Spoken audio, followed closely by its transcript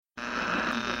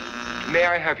May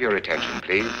I have your attention,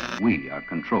 please? We are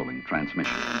controlling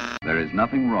transmission. There is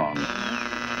nothing wrong.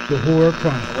 The Horror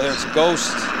Chronicles. Whether it's a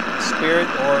ghost, spirit,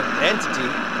 or entity,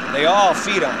 they all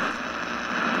feed on it.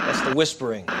 That's the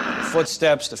whispering, the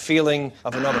footsteps, the feeling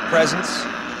of another presence.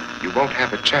 You won't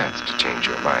have a chance to change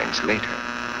your minds later,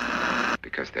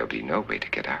 because there'll be no way to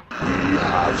get out. We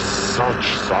have such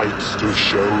sights to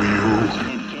show you.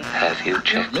 Have you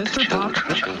checked the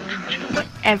children?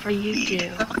 Whatever you do,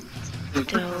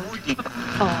 don't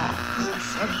fall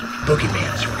asleep.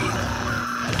 Boogeyman's real.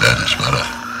 That is better.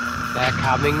 They're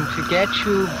coming to get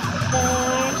you.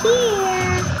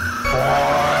 They're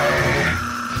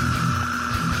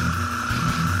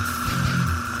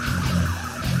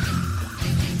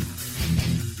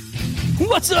here.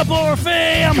 What's up, horror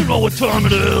fam? You know what time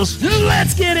it is.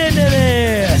 Let's get into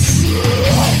this.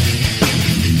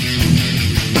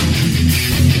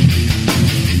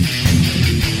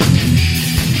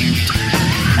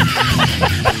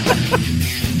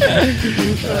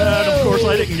 And of course,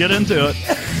 I didn't get into it.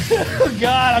 Oh,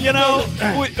 God. You know,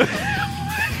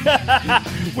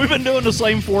 we've been doing the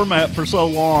same format for so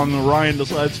long, Ryan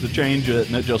decides to change it,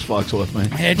 and it just fucks with me.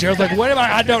 And Gerald's like, what am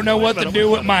I don't know what to do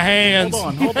with my hands.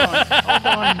 Hold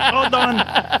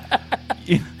on.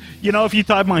 You know, if you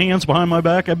tied my hands behind my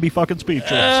back, I'd be fucking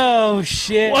speechless. Oh,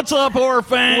 shit. What's up, horror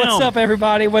fam? What's up,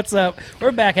 everybody? What's up?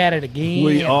 We're back at it again.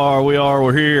 We are,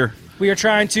 we're here. We are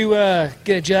trying to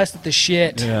get adjusted to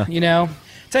shit, Yeah. you know?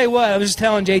 Tell you what, I was just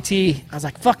telling JT, I was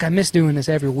like, fuck, I miss doing this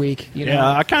every week. You know?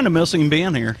 Yeah, I kind of miss him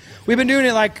being here. We've been doing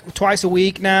it like twice a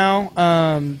week now,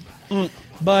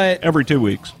 but... Every 2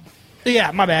 weeks.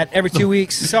 Yeah, my bad. Every 2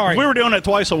 weeks. Sorry. If we were doing it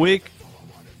twice a week.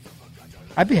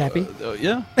 I'd be happy.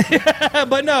 Yeah.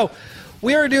 But no,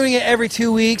 we are doing it every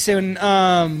 2 weeks,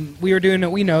 and we are doing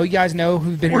it, we know, you guys know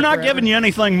who've been We're here not forever. giving you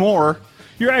anything more.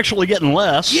 You're actually getting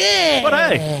less. Yeah! But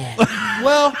hey.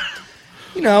 Well,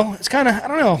 you know, it's kind of, I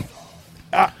don't know.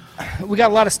 We got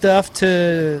a lot of stuff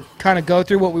to kind of go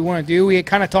through what we want to do. We had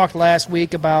kind of talked last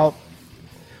week about,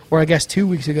 or I guess 2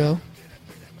 weeks ago,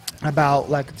 about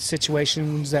like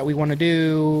situations that we want to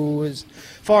do as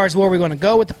far as where we're going to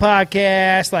go with the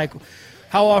podcast, like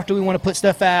how often we want to put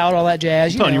stuff out, all that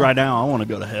jazz. I'm telling you right now, I want to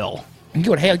go to hell. You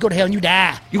go to hell and you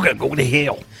die. You got to go to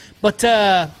hell. But,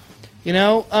 you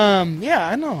know, yeah,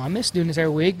 I know. I miss doing this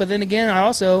every week. But then again, I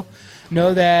also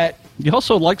know that You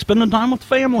also like spending time with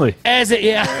family.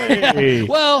 yeah. Hey.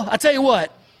 Well, I tell you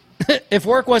what, if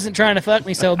work wasn't trying to fuck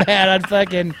me so bad,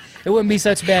 it wouldn't be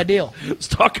such a bad deal. Let's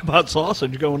talk about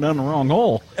sausage going down the wrong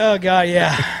hole. Oh, God,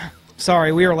 yeah.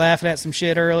 Sorry, we were laughing at some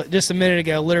shit earlier, just a minute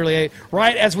ago, literally,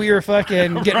 right as we were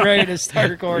fucking getting ready to start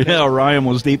recording. Yeah, Ryan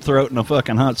was deep throating a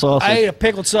fucking hot sausage. I ate a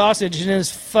pickled sausage, and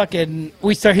his fucking,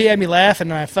 he had me laughing,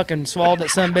 and I fucking swallowed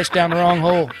that son of a bitch down the wrong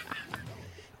hole.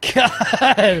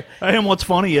 God. And what's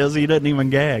funny is he didn't even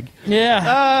gag.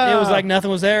 Yeah, it was like nothing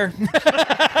was there.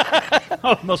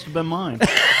 Oh, it must have been mine.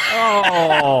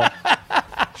 Oh,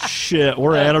 shit,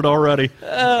 we're at it already.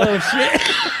 Oh, shit.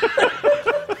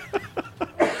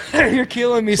 You're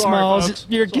killing me, Sorry, Smalls. folks.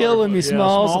 You're killing me, Yeah,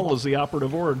 Smalls. small is the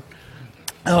operative word.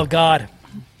 Oh, God.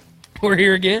 We're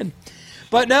here again.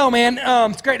 But no, man,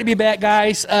 it's great to be back,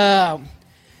 guys.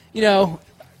 You know,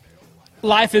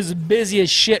 life is busy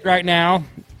as shit right now.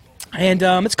 And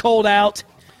it's cold out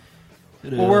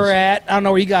where we're at. I don't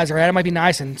know where you guys are at. It might be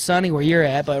nice and sunny where you're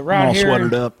at, but around all here,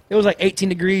 sweatered up. It was like 18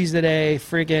 degrees today.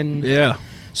 Freaking. Yeah.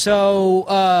 So,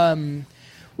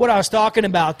 what I was talking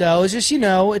about, though, is just, you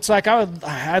know, it's like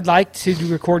I'd like to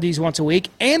record these once a week.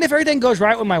 And if everything goes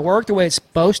right with my work the way it's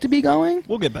supposed to be going,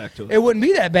 We'll get back to it. it wouldn't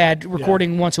be that bad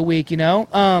recording once a week, you know?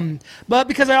 But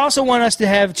because I also want us to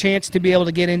have a chance to be able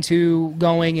to get into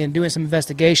going and doing some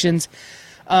investigations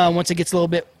once it gets a little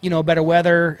bit, you know, better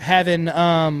weather, having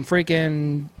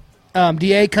freaking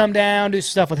DA come down, do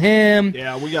some stuff with him.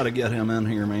 Yeah, we got to get him in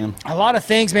here, man. A lot of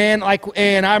things, man. Like,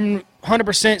 and I'm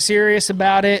 100% serious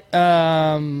about it.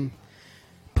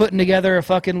 Putting together a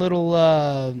fucking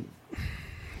little,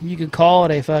 you could call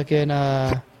it a fucking,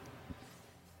 I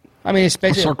mean, it's A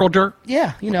basically circle jerk?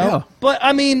 yeah, you know. Yeah. But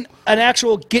I mean, an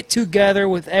actual get together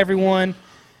with everyone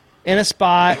in a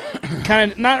spot,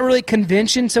 kind of not really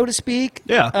convention, so to speak.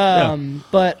 Yeah,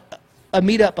 But a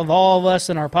meetup of all of us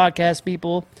and our podcast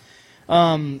people.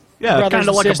 Yeah, brothers kind of and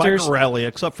like sisters. a biker rally,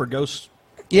 except for ghosts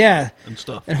Yeah, and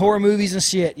stuff. and horror movies and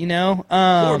shit, you know.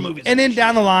 Horror movies and then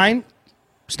down the line,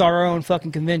 start our own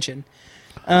fucking convention,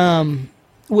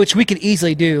 which we could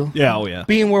easily do. Yeah, oh yeah.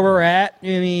 Being where we're at, I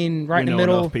mean, right We in the know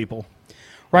middle. enough people.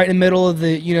 Right in the middle of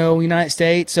the, you know, United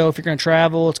States. So if you're going to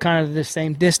travel, it's kind of the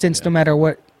same distance no matter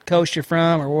what coast you're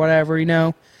from or whatever, you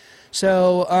know.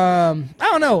 So I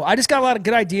don't know. I just got a lot of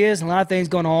good ideas and a lot of things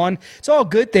going on. It's all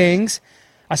good things,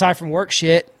 aside from work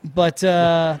shit. But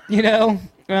other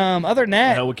than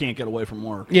that, Yeah, we can't get away from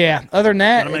work. yeah. Other than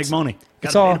that, Gotta make money.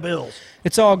 it's Gotta pay all- the bills.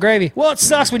 It's all gravy. Well, it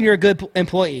sucks when you're a good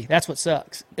employee. That's what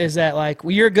sucks. Is that like, well,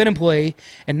 you're a good employee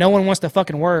and no one wants to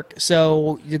fucking work,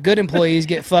 so the good employees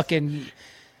get fucking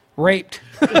raped.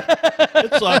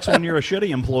 It sucks when you're a shitty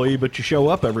employee, but you show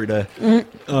up every day.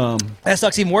 That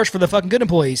sucks even worse for the fucking good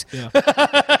employees. Yeah.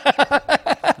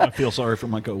 I feel sorry for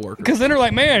my coworker. Because then they're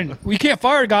like, man, we can't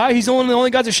fire a guy. He's the only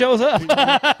guy that shows up. He's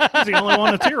the only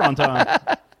one that's here on time.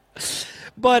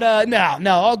 But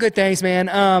no, all good things,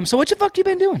 man. So what the fuck you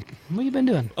been doing? What you been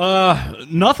doing?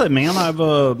 Nothing, man.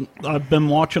 I've been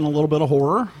watching a little bit of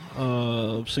horror.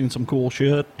 Seen some cool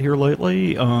shit here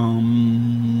lately.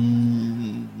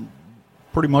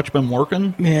 Pretty much been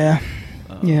working. Yeah.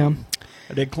 Yeah.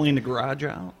 I did clean the garage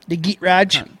out. The Geet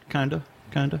Raj. Kinda.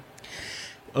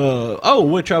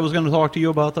 Which I was going to talk to you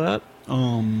about that.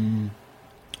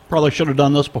 Probably should have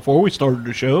done this before we started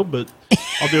the show, but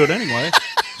I'll do it anyway.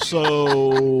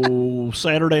 So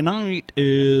Saturday night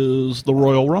is the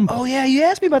Royal Rumble. Oh, yeah, you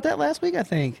asked me about that last week, I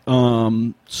think.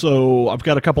 So I've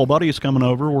got a couple of buddies coming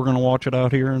over. We're going to watch it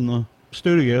out here in the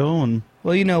studio, and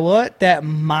Well, you know what? That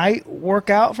might work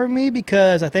out for me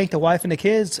because I think the wife and the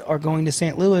kids are going to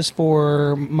St. Louis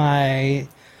for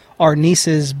our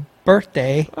niece's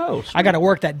birthday. Oh, I got to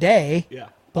work that day. yeah.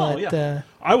 But,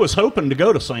 I was hoping to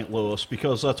go to St. Louis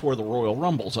because that's where the Royal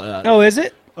Rumble's at. Oh, is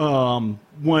it?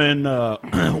 When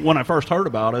I first heard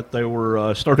about it, they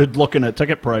were started looking at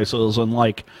ticket prices, and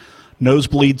like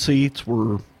nosebleed seats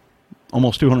were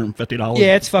almost $250.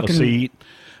 Yeah, it's fucking- a seat,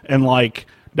 and like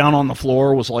down on the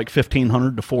floor was like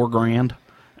 $1,500 to $4,000.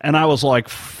 And I was like,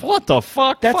 "What the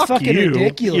fuck? That's Fuck fucking you."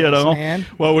 ridiculous, you know? man.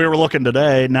 Well, we were looking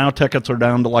today. Now tickets are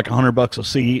down to like $100 a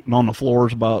seat, and on the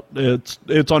floors about it's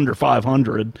under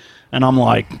 $500. And I'm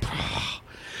like,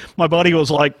 my buddy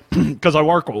was like, because I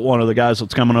work with one of the guys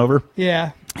that's coming over.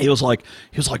 Yeah. He was like,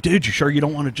 "Dude, you sure you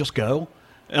don't want to just go?"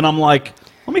 And I'm like,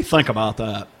 "Let me think about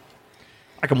that.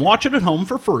 I can watch it at home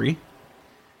for free.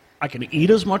 I can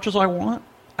eat as much as I want.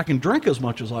 I can drink as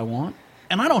much as I want.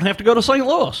 And I don't have to go to St.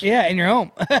 Louis." Yeah, in your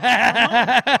home.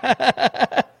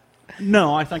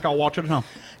 No, I think I'll watch it at home.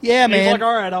 Yeah, And man. he's like,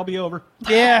 "All right, I'll be over."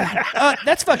 Yeah,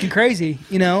 that's fucking crazy,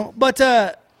 But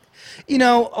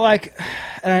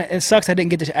it sucks. I didn't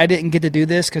get to do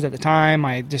this because at the time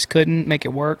I just couldn't make it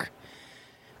work.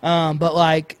 But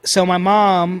like, so my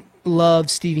mom loved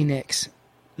Stevie Nicks.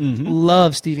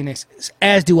 Loves Stevie Nicks,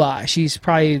 as do I. She's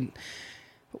probably,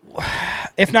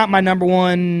 if not my number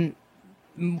one,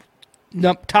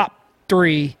 top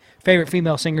 3 favorite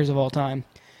female singers of all time.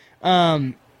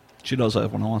 She does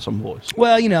have an awesome voice.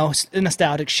 Well,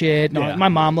 nostalgic shit. Yeah. My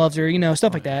mom loves her,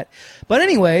 stuff like that. But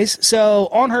anyways, so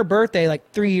on her birthday,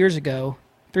 like 3 or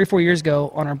 4 years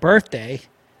ago, on her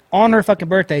fucking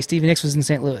birthday, Stevie Nicks was in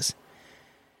St. Louis.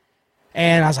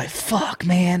 And I was like, fuck,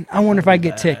 man. I wonder if I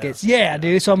get tickets. Yeah,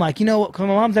 dude. So I'm like, you know what? 'Cause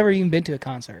my mom's never even been to a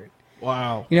concert.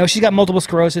 Wow. She's got multiple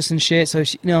sclerosis and shit. So,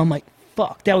 I'm like,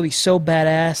 fuck, that would be so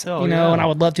badass, Oh, yeah. and I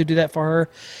would love to do that for her.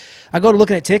 I go to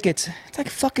looking at tickets. It's like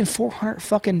fucking $400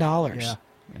 fucking dollars.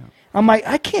 Yeah. I'm like,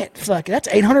 I can't that's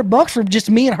 $800 for just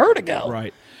me and her to go.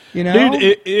 Right. Dude,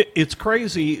 it's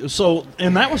crazy. So,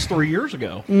 and that was 3 years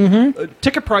ago. Mm-hmm.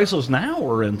 Ticket prices now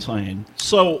are insane.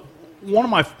 So, one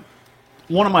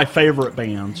of my favorite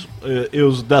bands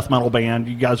is a death metal band.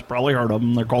 You guys probably heard of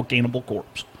them. They're called Cannibal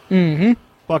Corpse. Mm-hmm.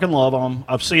 Fucking love them.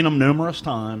 I've seen them numerous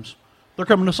times. They're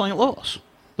coming to St. Louis.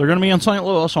 They're going to be in St.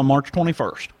 Louis on March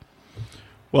 21st.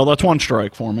 Well, that's one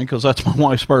strike for me because that's my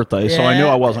wife's birthday, so I knew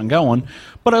I wasn't going.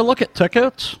 But I look at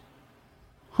tickets,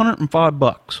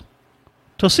 $105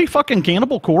 to see fucking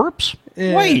Cannibal Corpse.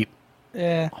 Yeah. Wait,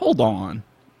 yeah. hold on.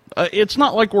 It's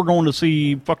not like we're going to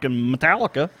see fucking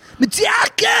Metallica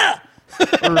Metallica!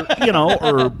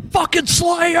 or fucking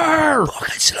Slayer.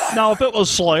 Now, if it was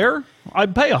Slayer,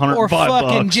 I'd pay $105. Or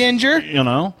fucking Ginger.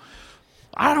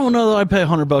 I don't know that I'd pay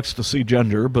 $100 to see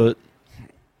Ginger, but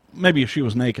maybe if she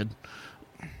was naked.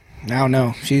 I don't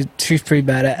know. She's pretty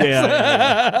badass.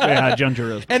 Yeah,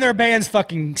 Ginger is. And their band's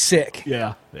fucking sick.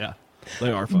 Yeah,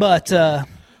 they are. Fucking But,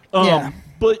 yeah.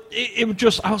 But it was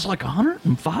just, I was like,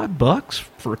 $105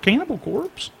 for a Cannibal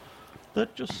Corpse?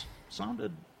 That just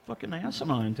sounded fucking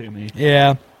asinine to me.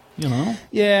 Yeah.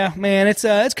 Yeah, man, it's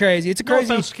crazy. It's a crazy.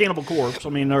 No offense to Cannibal Corpse. I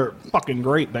mean, they're a fucking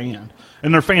great band.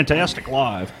 And they're fantastic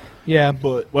live. Yeah.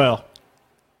 But, well,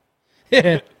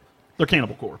 they're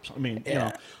Cannibal Corpse. I mean,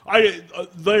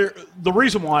 the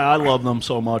reason why I love them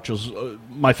so much is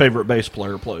my favorite bass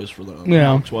player plays for them,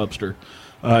 Alex Webster.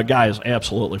 Guy is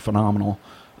absolutely phenomenal.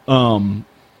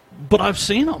 but I've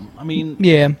seen them. I mean,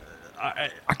 Yeah.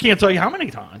 I can't tell you how many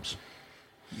times.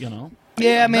 You know.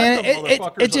 Yeah, I man. met them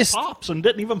motherfuckers It just at Pops and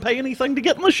didn't even pay anything to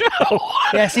get in the show.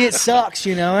 Yeah, see, it sucks,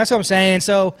 you know. That's what I'm saying.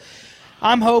 So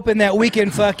I'm hoping that we can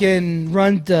fucking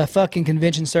run the fucking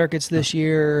convention circuits this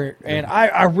year. And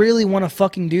I really want to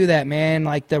fucking do that, man.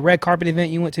 Like the red carpet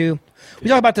event you went to. We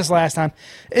talked about this last time.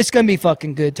 It's going to be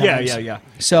fucking good times. Yeah.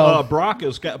 So Brock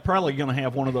is probably going to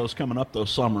have one of those coming up this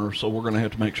summer, so we're going to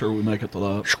have to make sure we make it to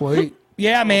that. sweet.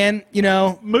 Yeah, man. You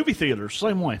know. Movie theaters,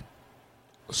 same way.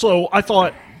 So I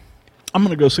thought, I'm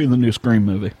going to go see the new Scream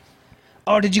movie.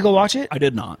 Oh, did you go watch it? I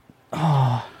did not.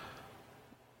 Oh.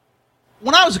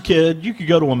 When I was a kid, you could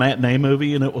go to a matinee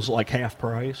movie and it was like half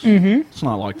price. Mm-hmm. It's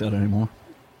not like that anymore.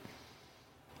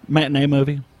 Matinee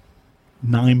movie,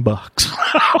 $9.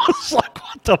 I was like,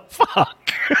 what the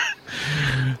fuck?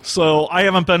 So I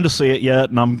haven't been to see it yet,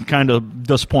 and I'm kind of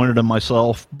disappointed in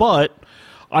myself. But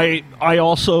I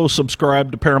also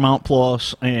subscribed to Paramount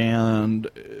Plus, and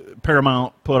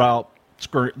Paramount put out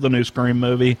the new Scream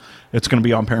movie. It's going to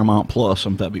be on Paramount Plus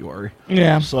in February.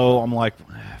 Yeah. So I'm like,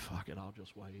 fuck it, I'll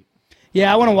just wait.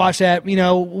 Yeah, I want to watch that. You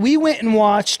know, we went and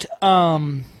watched.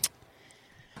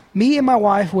 Me and my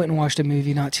wife went and watched a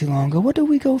movie not too long ago. What did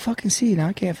we go fucking see? Now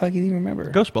I can't fucking even remember.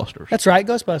 Ghostbusters. That's right,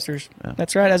 Ghostbusters. Yeah.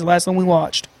 That's right. That's the last one we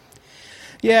watched.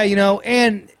 Yeah, you know,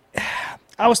 and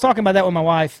I was talking about that with my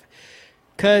wife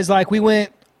because, like, we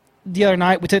went the other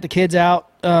night. We took the kids out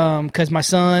because my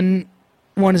son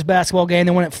won his basketball game.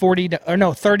 They won at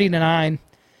 30-9.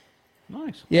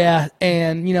 Nice. Yeah,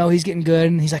 and you know he's getting good,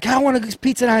 and he's like, I want a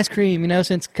pizza and ice cream. You know,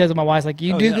 since because of my wife's like,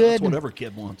 you do good. That's what every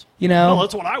kid wants. You know, well,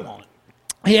 that's what I want.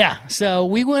 Yeah, so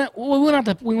we went out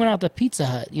to Pizza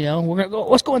Hut. You know, we're gonna go.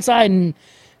 Let's go inside and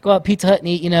go out to Pizza Hut and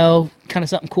eat. You know, kind of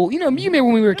something cool. You know, you remember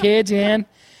when we were kids, man?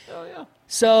 Oh yeah.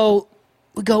 So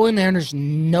we go in there and there's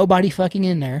nobody fucking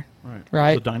in there.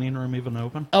 Right. Is the dining room even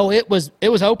open? Oh, it was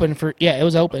open for it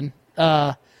was open.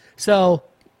 So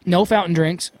no fountain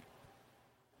drinks.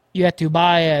 You have to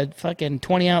buy a fucking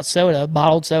 20-ounce soda,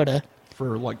 bottled soda,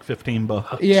 for like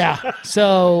 $15. Yeah.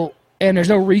 So. And there's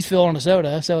no refill on the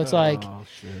soda, so it's like,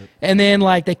 shit. And then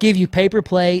like they give you paper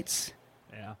plates,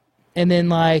 yeah, and then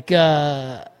like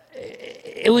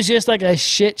it was just like a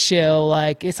shit show.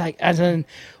 Like it's like I didn't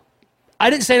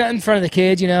say that in front of the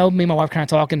kids, you know. Me and my wife kind of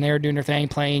talking, they were doing their thing,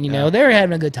 playing, you know, they were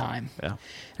having a good time. Yeah,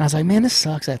 and I was like, man, this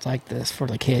sucks. That's like this for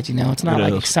the kids, you know. It's not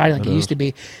like is. exciting like it used to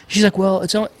be. She's like, well,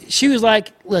 it's only, she was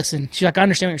like, listen, she's like, I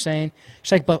understand what you're saying.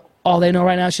 She's like, but all they know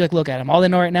right now, she's like, look at them. All they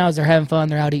know right now is they're having fun.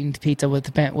 They're out eating pizza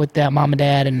with their mom and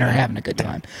dad, and they're having a good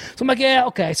time. So I'm like, yeah,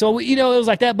 okay. So, you know, it was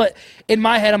like that. But in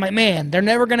my head, I'm like, man, they're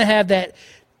never going to have that,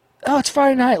 oh, it's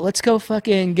Friday night. Let's go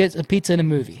fucking get a pizza and a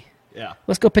movie. Yeah.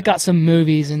 Let's go pick out some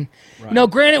movies. And, you know,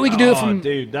 granted, we can do it from.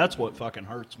 Dude, that's what fucking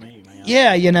hurts me, man.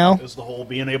 Yeah, you know. Is the whole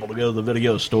being able to go to the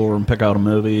video store and pick out a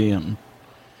movie. And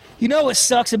you know what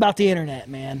sucks about the internet,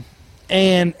 man?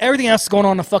 And everything else that's going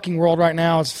on in the fucking world right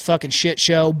now is a fucking shit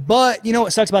show. But you know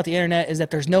what sucks about the internet is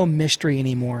that there's no mystery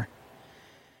anymore.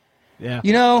 Yeah.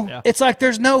 You know, it's like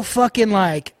there's no fucking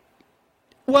like,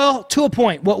 well, to a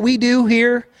point. What we do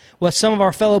here, what some of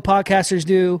our fellow podcasters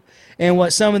do, and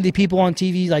what some of the people on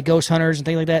TV, like Ghost Hunters and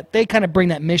things like that, they kind of bring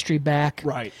that mystery back.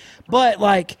 Right. But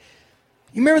like,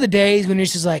 you remember the days when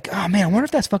it's just like, oh man, I wonder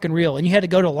if that's fucking real, and you had to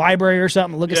go to a library or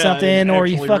something, look at something, or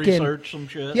you fucking research some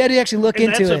shit. You had to actually look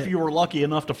into that's it. if you were lucky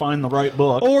enough to find the right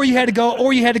book. Or you had to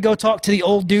go talk to the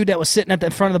old dude that was sitting at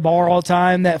the front of the bar all the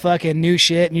time that fucking knew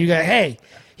shit, and you go, hey,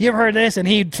 you ever heard this? And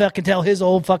he'd fucking tell his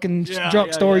old fucking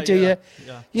drunk story to you.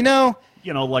 Yeah. You know?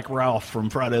 You know, like Ralph from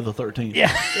Friday the 13th.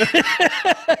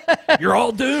 Yeah. You're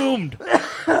all doomed.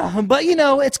 But you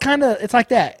know, it's like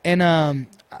that, and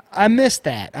I miss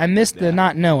that. I miss the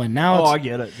not knowing. Now, I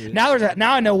get it, dude. Now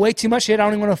I know way too much shit. I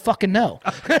don't even want to fucking know.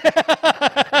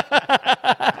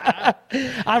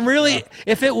 I'm really.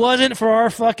 If it wasn't for our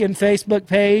fucking Facebook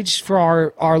page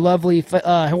for our lovely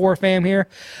horror fam here,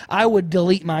 I would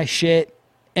delete my shit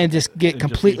and just get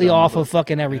completely off of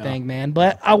fucking everything, man.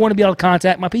 But I want to be able to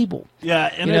contact my people.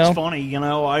 Yeah, and it's funny, you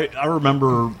know. I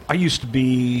remember I used to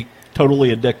be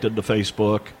totally addicted to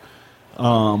Facebook.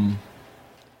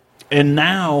 And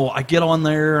now I get on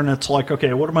there and it's like,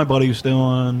 okay, what are my buddies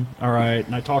doing? All right.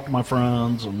 And I talk to my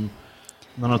friends and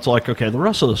then it's like, okay, the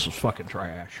rest of this is fucking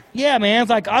trash. Yeah, man. It's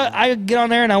like I get on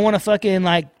there and I want to fucking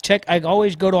like check. I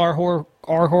always go to our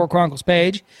horror chronicles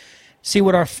page, see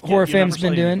what our horror fam's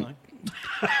been doing.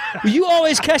 You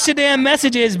always catch the damn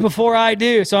messages before I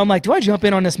do. So I'm like, do I jump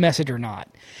in on this message or not?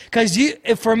 Because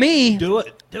for me, do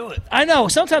it. I know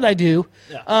sometimes I do.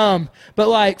 Yeah. But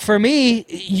like for me,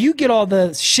 you get all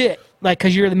the shit like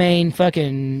because you're the main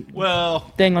fucking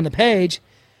thing on the page.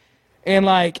 and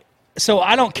like, so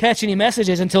I don't catch any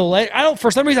messages until later. I don't.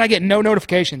 For some reason, I get no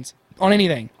notifications on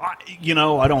anything. I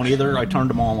don't either. I turned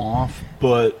them all off,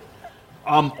 but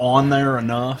I'm on there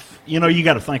enough. You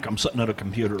got to think I'm sitting at a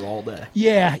computer all day.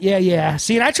 Yeah.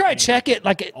 See, and I try to check it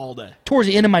like all day. Towards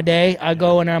the end of my day, I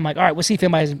go and I'm like, all right, we'll see if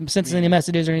anybody sends any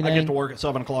messages or anything. I get to work at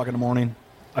 7 o'clock in the morning.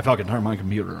 I fucking turn my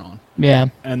computer on. Yeah.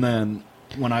 And then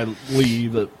when I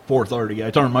leave at 4:30,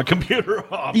 I turn my computer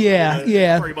off.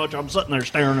 Yeah. Pretty much, I'm sitting there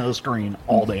staring at the screen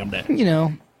all damn day.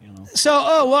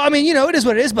 So, it is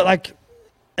what it is. But like,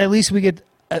 at least we get,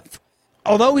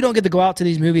 although we don't get to go out to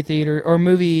these movie theater or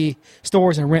movie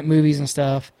stores and rent movies and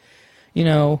stuff,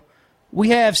 we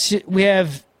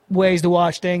have ways to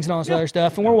watch things and all this other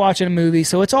stuff, and we're watching a movie,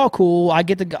 so it's all cool. I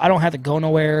don't have to go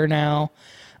nowhere now.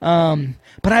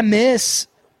 But I miss.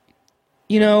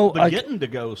 Getting to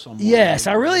go somewhere. Yes,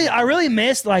 I really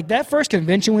missed, like, that first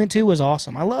convention we went to was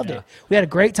awesome. I loved it. We had a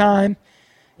great time.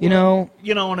 And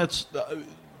it's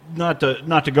not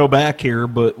to go back here,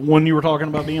 but when you were talking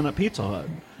about being at Pizza Hut,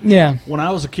 when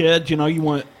I was a kid, you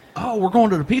went, oh, we're going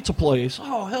to the pizza place.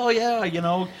 Oh, hell yeah,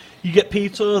 you get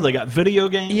pizza. They got video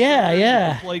games.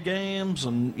 Yeah. Play games,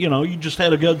 and you just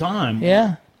had a good time.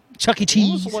 Yeah. Chuck E. Cheese.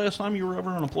 When was the last time you were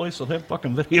ever in a place that had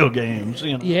fucking video games?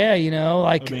 Yeah,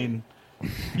 like. I mean,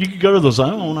 you could go to the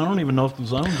Zone. I don't even know if the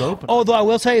Zone's open. Although I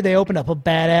will tell you, they opened up a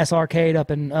badass arcade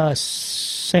up in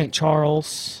St.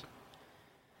 Charles.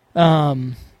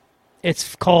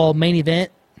 It's called Main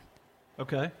Event.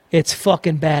 Okay. It's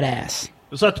fucking badass.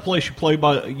 Is that the place you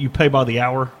pay by the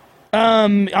hour? I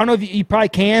don't know if you probably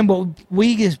can, but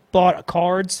we just bought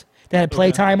cards that had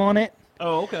playtime on it.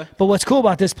 Oh, okay. But what's cool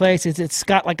about this place is it's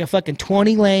got like a fucking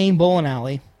 20-lane bowling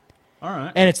alley. All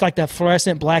right. And it's like the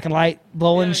fluorescent black and white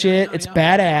bowling shit. It's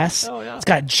badass. Oh, yeah. It's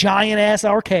got a giant-ass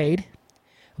arcade,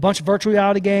 a bunch of virtual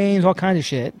reality games, all kinds of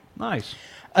shit. Nice.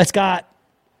 It's got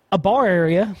a bar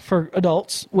area for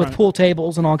adults with pool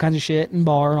tables and all kinds of shit and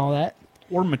bar and all that.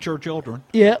 Or mature children.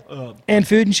 Yeah. And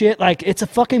food and shit. Like, it's a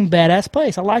fucking badass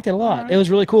place. I liked it a lot. Right. It was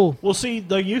really cool. Well, see,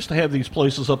 they used to have these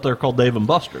places up there called Dave &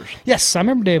 Buster's. Yes, I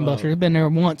remember Dave & Buster's. I've been there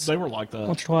once. They were like that.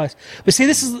 Once or twice. But see,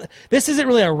 this isn't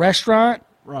really a restaurant.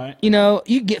 Right. You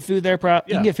can get food there.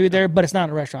 You can get food there, but it's not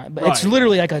a restaurant. But it's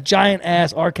literally like a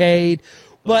giant-ass arcade.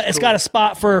 But it's got a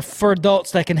spot for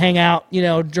adults that can hang out,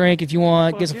 drink if you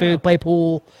want, get some food, play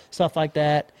pool, stuff like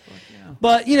that.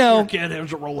 But, Your kid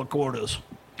has a roll of quarters.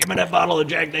 Give me that bottle of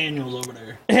Jack Daniels over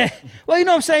there. Well, you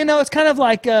know what I'm saying? No, it's kind of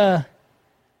like I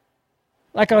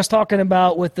was talking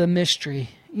about with the mystery.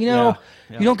 You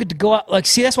don't get to go out. Like,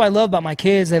 see, that's what I love about my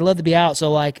kids. They love to be out.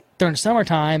 So, like, during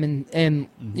summertime and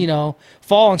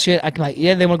fall and shit, I can, like,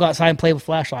 they want to go outside and play with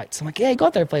flashlights. I'm like, yeah, go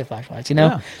out there and play with flashlights,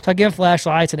 So I give them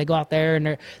flashlights, and they go out there,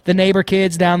 and the neighbor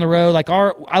kids down the road. Like,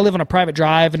 I live on a private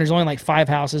drive, and there's only, like, 5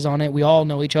 houses on it. We all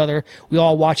know each other. We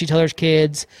all watch each other's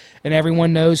kids, and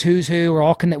everyone knows who's who. We're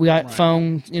all connected. We got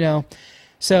phones,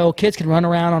 So kids can run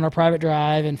around on our private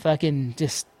drive and fucking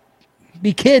just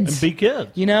be kids.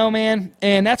 Man.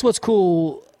 And that's what's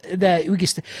cool. That we can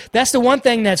that's the one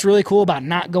thing that's really cool about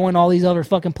not going all these other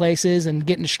fucking places and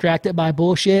getting distracted by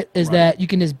bullshit is that you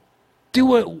can just do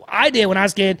what I did when I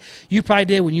was a kid. You probably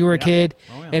did when you were a kid.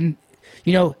 Oh, yeah. And,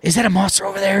 is that a monster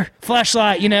over there?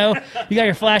 Flashlight, you got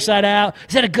your flashlight out.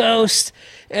 Is that a ghost?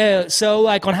 So,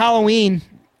 like, on Halloween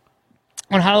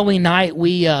night,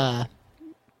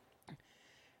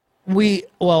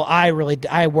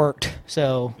 I worked,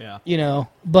 so,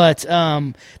 but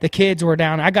the kids were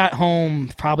down. I got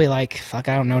home probably like,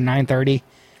 9:30,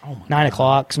 9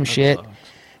 o'clock, some shit. Sucks.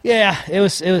 Yeah, it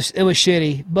was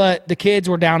shitty, but the kids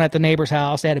were down at the neighbor's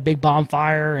house. They had a big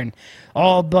bonfire, and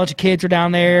a bunch of kids were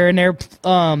down there, and they're,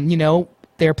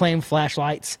 they were playing with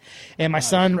flashlights. And my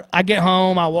son, I get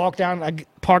home, I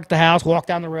park the house, walk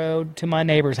down the road to my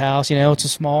neighbor's house. It's a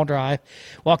small drive.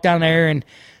 Walk down there, and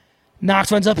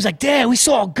Knox runs up. He's like, Dad, we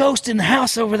saw a ghost in the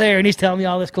house over there. And he's telling me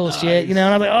all this cool shit, And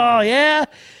I'm like, oh, yeah.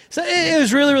 So it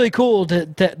was really, really cool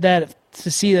to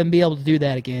see them be able to do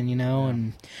that again,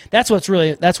 And that's what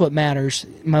matters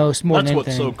more than anything. That's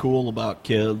what's so cool about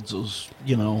kids is,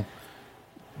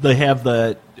 they have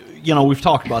that, we've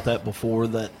talked about that before,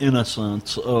 that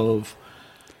innocence of,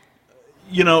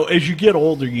 as you get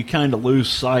older, you kind of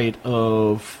lose sight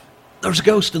of, there's a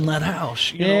ghost in that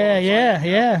house.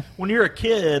 Yeah. When you're a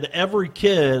kid, every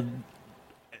kid,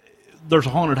 there's a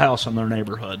haunted house in their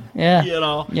neighborhood. Yeah.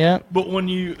 Yeah. But when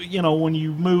you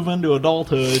move into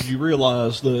adulthood, you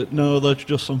realize that, no, that's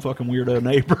just some fucking weirdo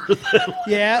neighbor.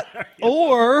 Yeah.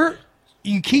 Or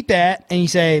you keep that and you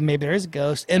say maybe there is a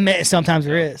ghost, and sometimes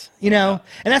there is, and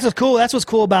that's what's cool. That's what's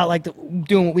cool about like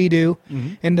doing what we do,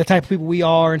 and the type of people we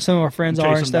are, and some of our friends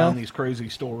are and stuff. Down these crazy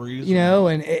stories,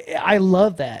 and I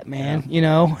love that, man.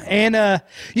 And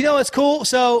it's cool.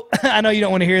 So I know you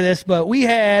don't want to hear this, but we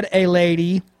had a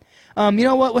lady. You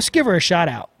know what? Let's give her a shout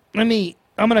out. I'm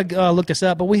gonna look this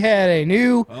up, but we had a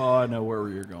new. Oh, I know where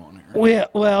you're going here.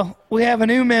 We have a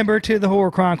new member to the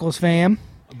Horror Chronicles fam.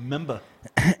 A member.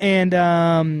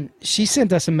 And she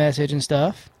sent us a message and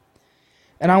stuff,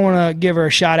 and I want to give her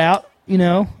a shout out.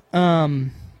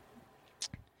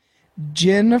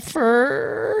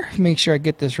 Jennifer, make sure I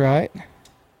get this right.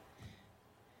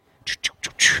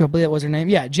 I believe that was her name.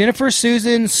 Yeah, Jennifer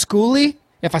Susan Schooley.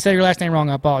 If I said your last name wrong,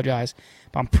 I apologize.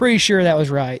 But I'm pretty sure that was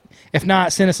right. If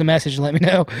not, send us a message and let me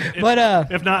know.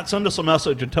 If not, send us a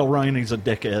message and tell Ryan he's a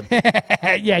dickhead.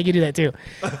 Yeah, you can do that too.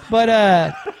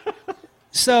 But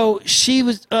so she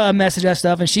was messaged us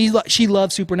stuff, and she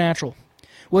loves Supernatural,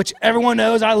 which everyone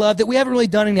knows I loved it. We haven't really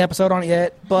done any episode on it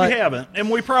yet, but we haven't, and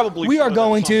we probably we are should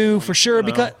going at some to point, for sure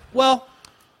because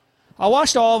I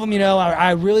watched all of them.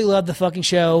 I really loved the fucking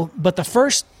show, but the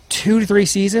first 2 to 3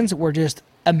 seasons were just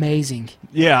amazing.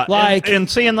 Yeah, and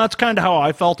seeing that's kind of how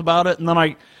I felt about it, and then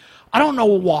I don't know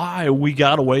why we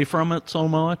got away from it so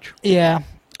much. Yeah,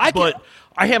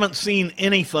 I haven't seen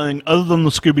anything other than the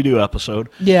Scooby-Doo episode.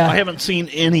 Yeah. I haven't seen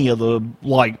any of the,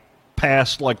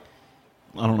 past, I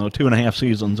don't know, 2.5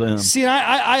 seasons in. See,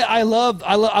 I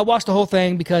watched the whole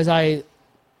thing because it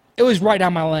was right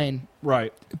down my lane.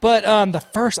 Right. But the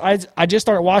first, I just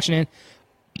started watching it,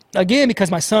 again,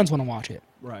 because my sons want to watch it.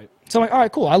 Right. So I'm like, all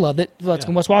right, cool, I loved it.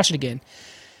 Let's watch it again.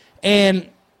 And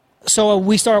so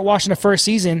we started watching the first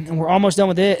season, and we're almost done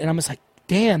with it, and I'm just like,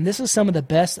 damn, this is some of the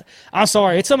best. I'm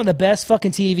sorry, it's some of the best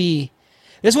fucking TV.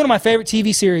 This is one of my favorite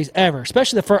TV series ever,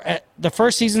 especially the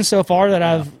first season so far that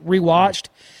I've rewatched.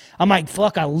 I'm like,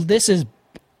 fuck, this is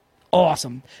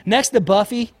awesome. Next to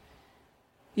Buffy,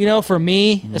 for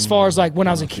me, as far as when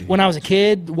I was a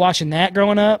kid watching that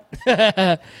growing up,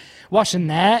 watching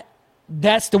that,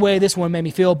 that's the way this one made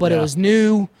me feel. But it was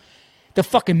new. The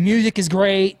fucking music is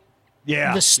great.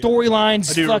 Yeah, the storylines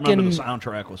fucking remember the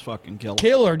soundtrack was fucking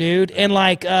killer, dude. And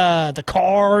the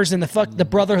cars and the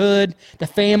brotherhood, the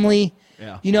family,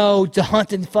 the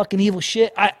hunting fucking evil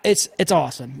shit. It's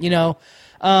awesome,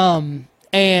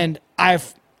 and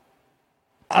I've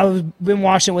been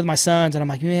watching it with my sons, and I'm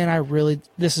like, man,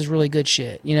 this is really good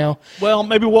shit, Well,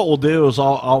 maybe what we'll do is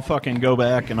I'll fucking go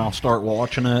back and I'll start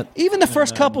watching it. Even the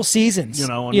first couple seasons, and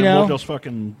then we'll just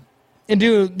fucking. And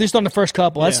do just on the first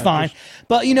couple. That's fine.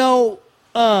 But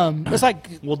it's like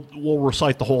we'll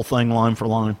recite the whole thing line for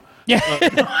line. Yeah.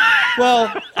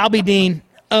 Well, I'll be Dean.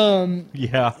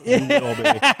 Yeah. You will be.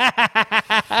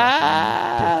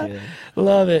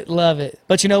 Love it.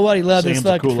 But you know what? He loved his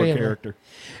fucking family. Character.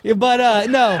 Yeah, but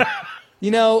no,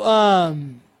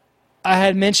 I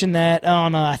had mentioned that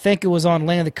on I think it was on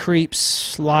Land of the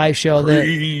Creeps live show.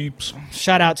 Creeps.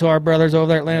 Shout out to our brothers over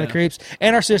there at Land of the Creeps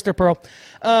and our sister Pearl.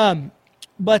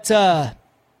 But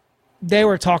they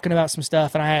were talking about some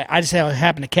stuff, and I just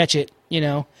happened to catch it,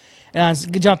 and I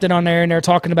jumped in on there, and they were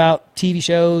talking about TV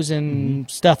shows and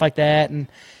stuff like that, and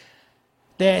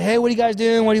they, hey, what are you guys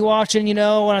doing? What are you watching? And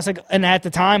I was like, and at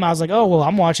the time I was like, oh, well,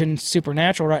 I'm watching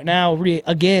Supernatural right now,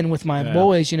 again with my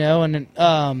boys,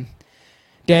 and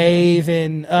Dave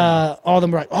and all of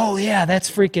them were like, oh yeah, that's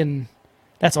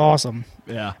awesome.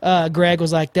 Yeah. Greg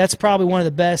was like, that's probably one of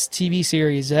the best TV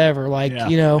series ever.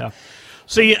 Yeah.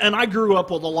 See, and I grew up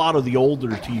with a lot of the older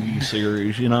TV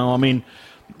series, I mean,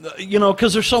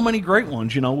 because there's so many great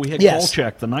ones. We had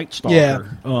Kolchak, the Night Stalker,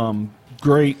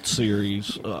 great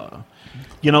series.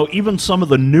 Even some of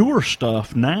the newer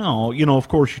stuff now, of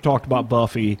course you talked about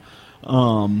Buffy,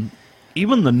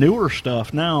 even the newer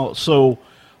stuff now. So,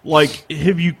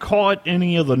 have you caught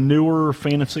any of the newer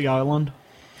Fantasy Island?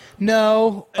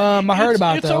 No, I heard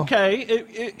about it, though. It's okay.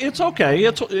 It's okay.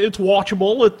 It's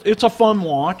watchable. It's a fun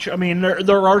watch. I mean,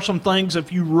 there are some things,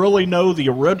 if you really know the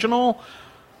original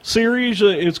series,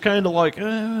 it's kind of like,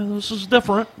 this is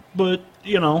different, but,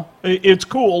 it's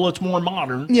cool. It's more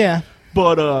modern. Yeah.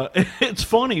 But it's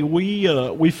funny.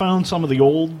 We found some of the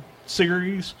old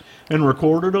series and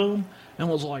recorded them. And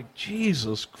was like,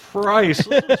 Jesus Christ,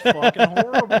 this is fucking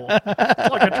horrible. It's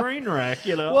like a train wreck,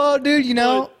 Well, dude,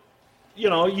 But,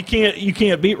 you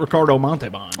can't beat Ricardo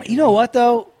Montalban. You know what,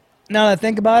 though? Now that I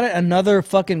think about it, another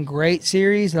fucking great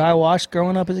series that I watched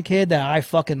growing up as a kid that I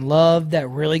fucking loved, that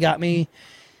really got me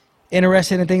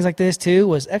interested in things like this, too,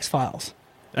 was X-Files.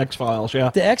 X-Files, yeah.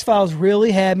 The X-Files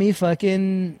really had me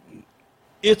fucking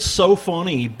It's so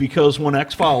funny because when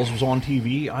X-Files was on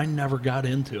TV, I never got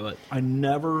into it. I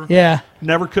never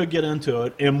could get into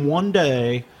it. And one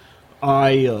day,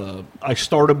 I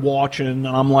started watching, and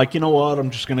I'm like, you know what? I'm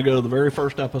just going to go to the very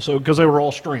first episode because they were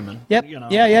all streaming. Yep. You know?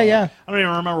 Yeah. I don't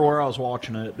even remember where I was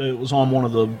watching it. It was on one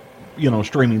of the,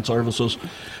 streaming services.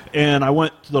 And I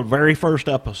went to the very first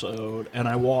episode, and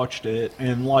I watched it,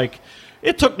 and,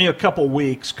 it took me a couple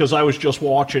weeks because I was just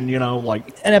watching, an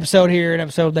episode here, an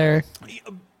episode there.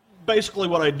 Basically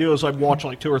what I'd do is I'd watch,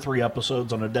 2 or 3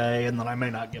 episodes in a day, and then I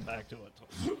may not get back to it.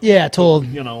 Yeah, told.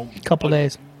 A couple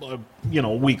days. A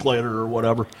week later or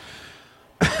whatever.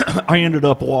 I ended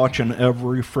up watching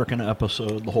every frickin'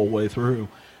 episode the whole way through.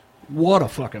 What a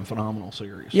fucking phenomenal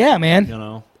series. Yeah,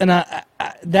 man. And I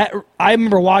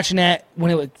remember watching that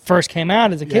when it first came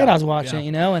out as a kid. I was watching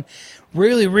it, and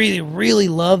really, really, really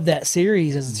loved that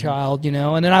series as a child,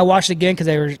 And then I watched it again because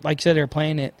they were, like you said, they were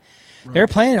playing it. Right. They're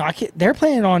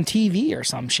playing it on TV or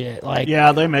some shit.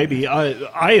 Yeah, they may be.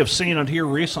 I have seen it here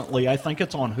recently. I think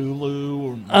it's on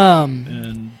Hulu.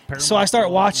 And so I start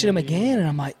watching them again, and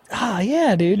I'm like,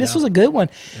 yeah, dude, this was a good one.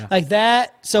 Yeah. Like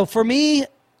that. So for me,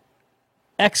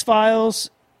 X-Files,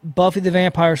 Buffy the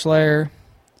Vampire Slayer.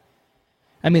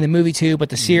 I mean the movie too, but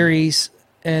the series,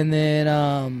 and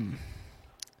then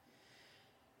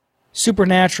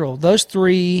Supernatural. Those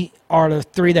 3 are the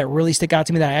 3 that really stick out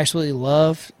to me that I absolutely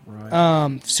love.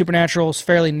 Right. Supernatural is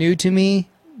fairly new to me,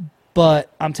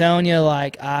 but I'm telling you,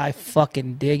 I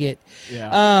fucking dig it.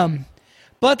 Yeah.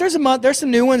 But there's some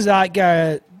new ones that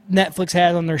Netflix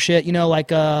has on their shit.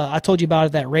 I told you about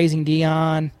it, that Raising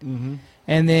Dion. Mm-hmm.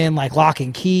 And then Lock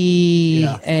and Key,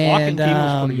 and Lock and Key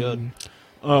was pretty good.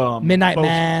 Midnight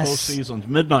Mass. Both seasons.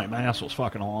 Midnight Mass was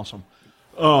fucking awesome.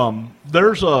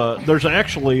 There's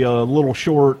actually a little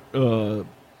short.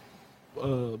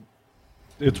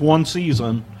 It's one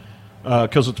season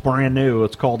because it's brand new.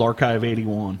 It's called Archive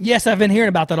 81. Yes, I've been hearing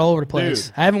about that all over the place.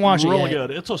 Dude, I haven't watched it yet. Really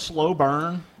good. It's a slow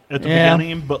burn at the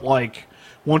beginning, but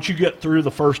once you get through the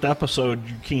first episode,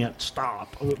 you can't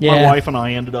stop. Yeah. My wife and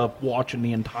I ended up watching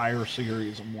the entire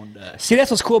series in one day. See, that's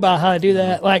what's cool about how I do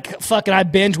that. I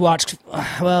binge watched.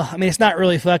 Well, I mean, it's not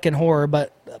really fucking horror,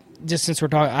 but just since we're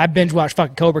talking, I binge watched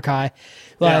fucking Cobra Kai.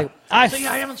 I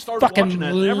haven't started watching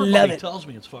it. Everybody tells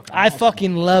me it's fucking awesome. I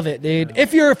fucking love it, dude. Yeah.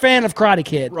 If you're a fan of Karate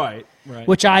Kid, right,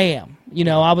 which I am.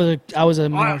 I was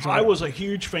a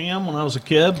huge fan when I was a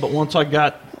kid, but once I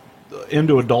got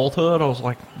into adulthood, I was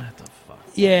like, what the fuck?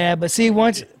 Yeah, but see,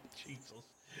 once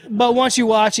you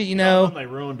watch it, they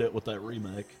ruined it with that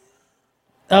remake.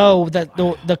 Oh,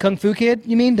 the Kung Fu Kid?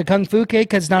 You mean the Kung Fu Kid?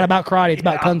 Because it's not about karate; it's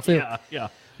about Kung Fu. Yeah.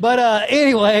 But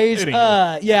anyways,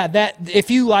 that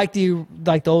if you like the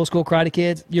old school Karate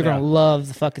Kids, you're gonna love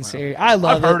the fucking series. I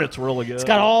love it. I've heard it's really good. It's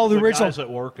got all the original guys at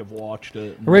work have watched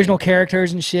it. Original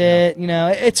characters and shit.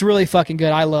 It's really fucking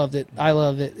good. I loved it.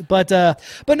 But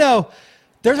no,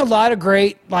 there's a lot of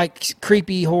great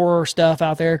creepy horror stuff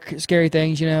out there, scary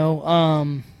things.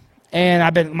 And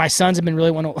my sons have been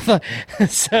really wanting.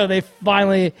 So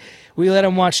we let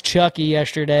them watch Chucky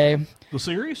yesterday. The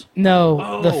series?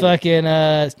 No, the fucking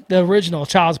the original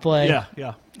Child's Play.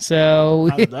 Yeah. So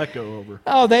how did that go over?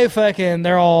 Oh,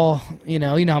 they're all you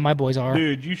know how my boys are.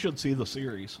 Dude, you should see the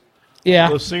series. Yeah,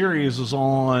 the series is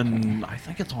on. I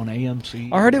think it's on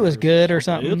AMC. I heard it was good or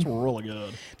something. It's really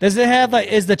good. Does it have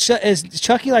is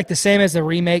Chucky the same as the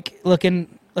remake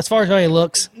looking? As far as how he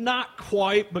looks, not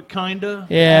quite, but kinda.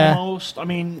 Yeah, almost. I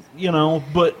mean,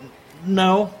 but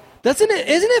no. Isn't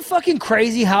it fucking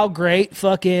crazy how great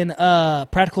fucking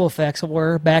practical effects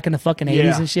were back in the fucking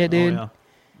 80s and shit, dude? Oh,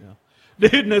 yeah.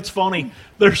 Dude, and it's funny.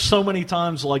 There's so many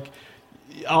times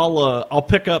I'll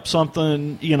pick up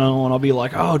something, and I'll be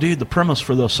like, "Oh, dude, the premise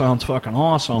for this sounds fucking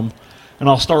awesome," and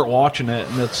I'll start watching it,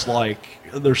 and it's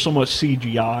there's so much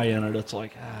CGI in it. It's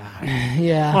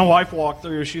yeah. My wife walked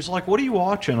through. She's like, "What are you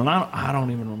watching?" And I don't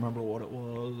even remember what it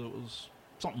was. It was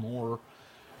something more.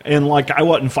 And I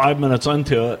wasn't 5 minutes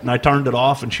into it, and I turned it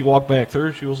off, and she walked back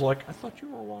through. She was like, "I thought you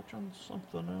were watching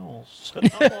something else."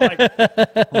 And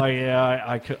I'm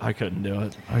yeah, I couldn't do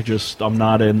it. I'm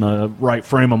not in the right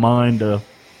frame of mind to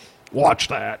watch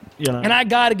that. And I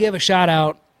got to give a shout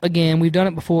out again. We've done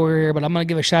it before here, but I'm going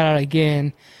to give a shout out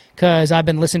again because I've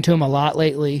been listening to him a lot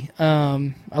lately.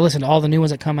 I listen to all the new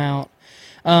ones that come out.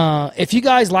 If you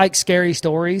guys like scary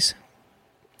stories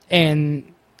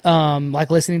and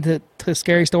listening to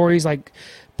scary stories, like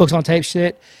books on tape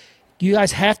shit, you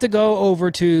guys have to go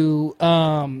over to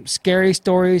Scary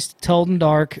Stories Told in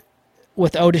Dark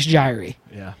with Otis Jiry.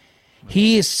 Yeah.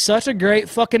 He is such a great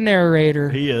fucking narrator.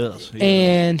 He is.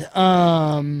 And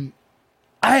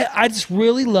I just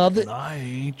really love it. I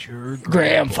ain't your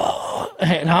Grandfather,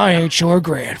 and I ain't your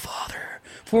grandfather.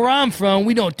 Where I'm from,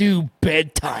 we don't do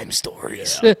bedtime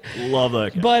stories. Yeah, love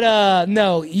that guy. But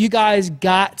no, you guys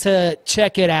got to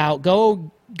check it out.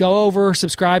 Go over,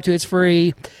 subscribe to it. It's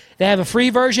free. They have a free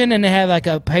version and they have like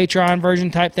a Patreon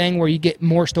version type thing where you get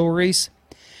more stories.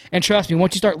 And trust me,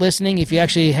 once you start listening, if you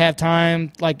actually have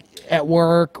time, like at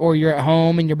work or you're at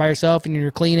home and you're by yourself and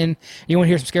you're cleaning, and you want to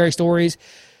hear some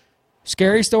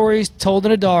scary stories told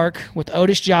in the dark with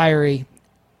Otis Gyrie,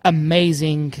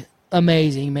 amazing,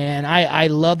 man. I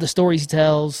love the stories he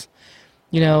tells.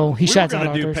 You know, he shot down. We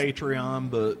were going to do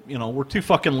Patreon, but you know we're too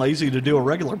fucking lazy to do a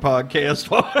regular podcast.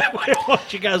 I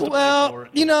want you guys to pay for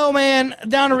it. You know, man,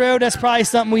 down the road that's probably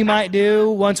something we might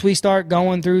do once we start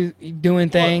going through doing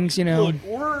things. You know,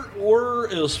 look,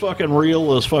 we're as fucking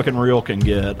real can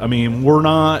get. I mean, we're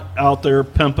not out there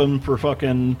pimping for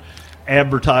fucking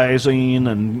advertising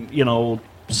and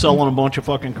selling a bunch of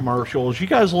fucking commercials. You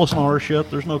guys listen to our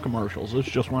shit. There's no commercials. It's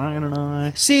just Ryan and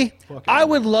I. See, I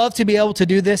would love to be able to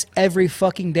do this every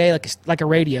fucking day, like a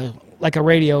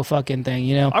radio fucking thing.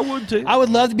 You know, I would too. I would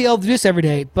love to be able to do this every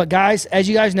day. But guys, as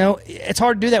you guys know, it's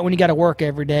hard to do that when you got to work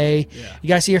every day. Yeah. You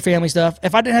got to see your family stuff.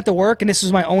 If I didn't have to work and this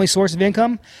was my only source of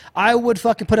income, I would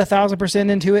fucking put 1,000%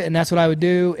 into it, and that's what I would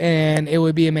do, and it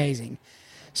would be amazing.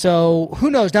 So who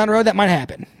knows? Down the road, that might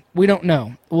happen. We don't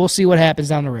know. We'll see what happens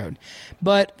down the road.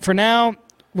 But for now,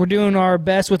 we're doing our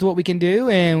best with what we can do,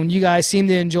 and you guys seem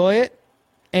to enjoy it,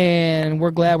 and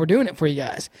we're glad we're doing it for you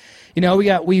guys. You know,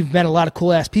 we've met a lot of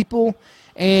cool-ass people,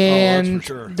 and that's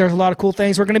for sure. There's a lot of cool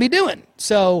things we're going to be doing.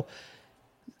 So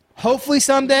hopefully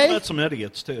someday... Met some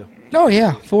idiots, too. Oh,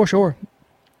 yeah, for sure.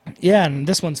 Yeah, and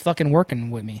this one's fucking working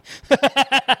with me.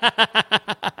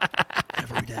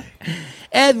 Every day.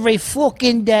 Every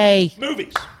fucking day.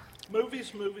 Movies.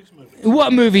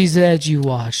 What movies had you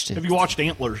watched? Have you watched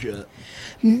Antlers yet?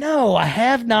 No, I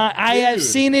have not. I have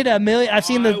seen it a million. I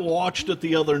watched it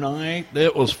the other night.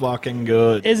 It was fucking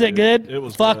good. Is it good? It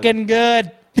was fucking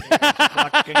good.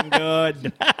 Fucking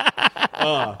good.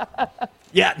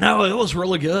 Yeah, no, it was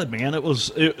really good, man. It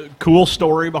was a cool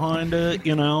story behind it,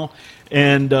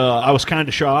 And I was kind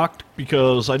of shocked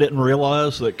because I didn't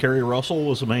realize that Kerry Russell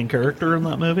was the main character in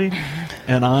that movie,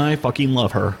 and I fucking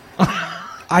love her.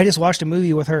 I just watched a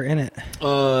movie with her in it.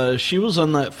 She was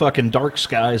in that fucking Dark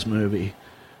Skies movie.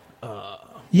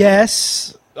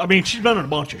 Yes. I mean, she's been in a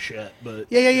bunch of shit, but...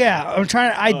 Yeah. I'm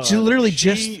trying...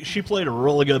 She played a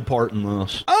really good part in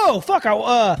this. Oh, fuck.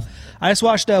 I just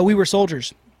watched We Were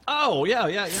Soldiers. Oh,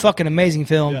 yeah. Fucking amazing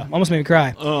film. Yeah. Almost made me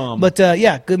cry. But,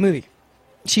 yeah, good movie.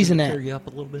 She's in that. Tear you up a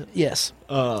little bit? Yes.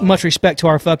 Much respect to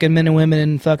our fucking men and women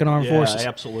in fucking armed forces. Yeah,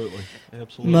 absolutely.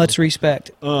 Much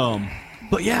respect.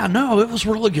 But yeah, no, it was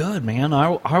really good, man.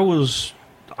 I was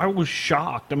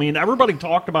shocked. I mean, everybody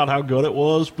talked about how good it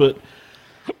was, but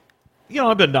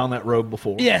I've been down that road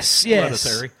before. Yes.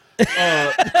 Hereditary.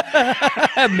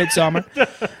 Midsummer.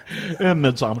 And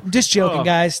Midsummer. Just joking,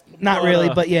 guys. Not really,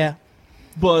 but yeah.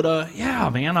 But yeah,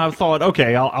 man, I thought,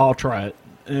 okay, I'll try it,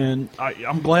 and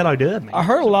I'm glad I did. Man. I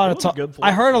heard a lot of talk.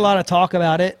 I heard a lot of talk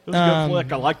about it. It was a good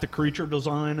flick. I liked the creature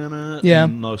design in it. Yeah.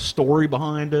 And the story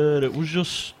behind it. It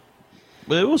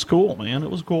was cool, man.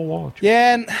 It was a cool watch.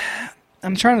 Yeah, and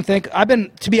I'm trying to think.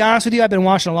 To be honest with you, I've been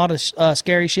watching a lot of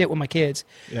scary shit with my kids.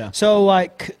 Yeah. So,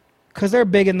 because they're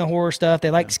big in the horror stuff,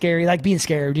 they like scary, like being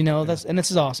scared, and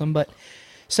this is awesome. But,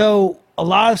 so, a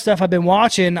lot of stuff I've been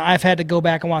watching, I've had to go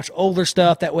back and watch older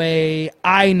stuff. That way,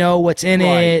 I know what's in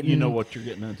it. You know what you're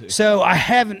getting into. So, I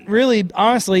haven't really,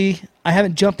 honestly,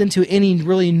 jumped into any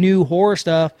really new horror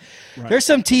stuff. Right. There's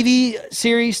some TV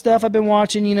series stuff I've been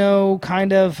watching,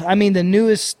 kind of. I mean, the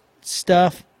newest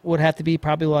stuff would have to be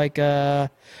probably like, me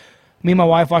and my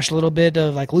wife watched a little bit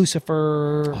of like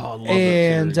Lucifer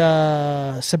and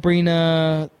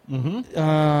Sabrina.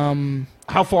 Mm-hmm.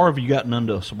 How far have you gotten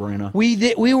into Sabrina? We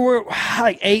were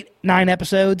like 8-9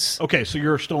 episodes. Okay, so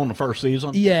you're still in the first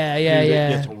season? Yeah. It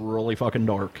gets really fucking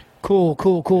dark. Cool.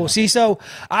 Yeah. See, so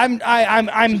I'm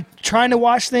trying to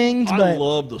watch things. I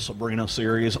love the Sabrina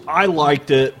series. I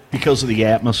liked it because of the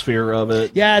atmosphere of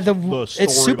it. Yeah,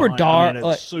 it's super dark.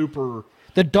 It's super.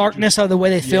 The darkness of the way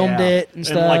they filmed it and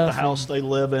stuff. And like the house they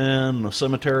live in, the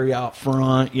cemetery out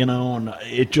front, and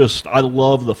it just, I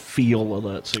love the feel of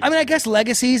that series. I mean, I guess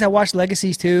Legacies. I watched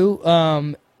Legacies too.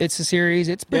 It's a series.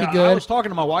 It's pretty good. I was talking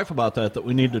to my wife about that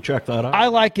we need to check that out. I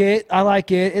like it.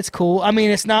 It's cool. I mean,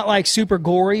 it's not like super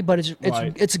gory, but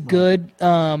it's good.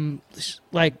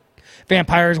 Like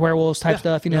vampires, werewolves type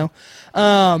stuff,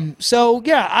 So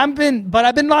yeah, I've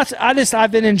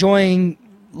been enjoying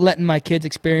letting my kids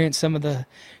experience some of the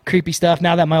creepy stuff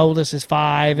now that my oldest is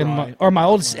 5 and my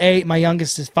oldest is 8, my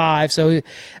youngest is 5. So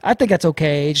I think that's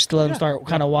okay just to let them start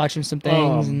kind of watching some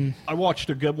things. And I watched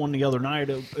a good one the other night.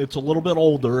 It's a little bit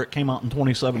older. It came out in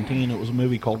 2017. It was a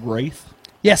movie called Wraith.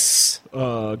 yes.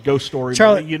 Ghost story.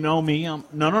 Charlie- You know me.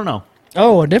 No.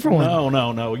 Oh, a different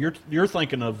one. No. You're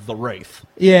thinking of The Wraith.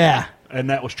 Yeah. And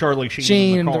that was Charlie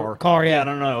Sheen in the car. Yeah. I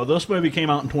don't know. This movie came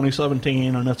out in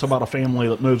 2017, and it's about a family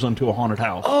that moves into a haunted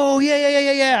house. Oh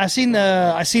yeah. I seen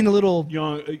the little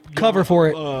cover for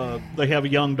it. They have a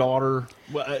young daughter,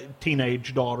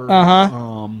 teenage daughter,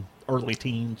 early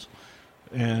teens,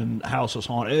 and house is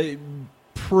haunted.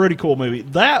 Pretty cool movie.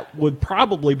 That would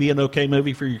probably be an okay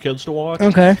movie for your kids to watch.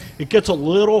 Okay. It gets a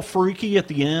little freaky at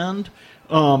the end.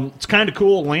 It's kind of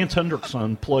cool. Lance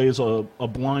Hendrickson plays a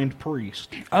blind priest.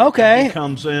 Okay. He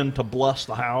comes in to bless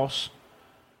the house.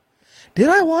 Did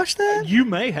I watch that? You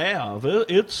may have.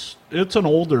 It's an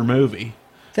older movie.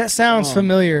 That sounds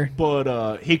familiar.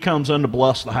 But he comes in to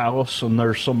bless the house, and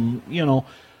there's some,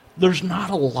 there's not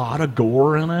a lot of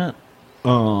gore in it.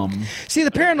 See,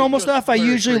 the paranormal stuff, I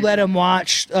usually let them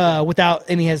watch without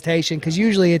any hesitation, because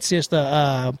usually it's just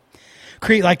a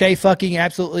like they fucking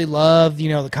absolutely love, the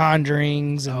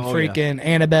Conjurings and freaking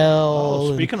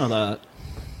Annabelle. Speaking of that,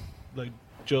 they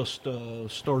just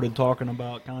started talking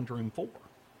about Conjuring 4.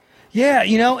 Yeah,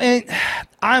 and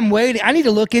I'm waiting. I need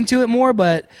to look into it more,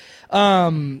 but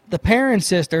the Perrin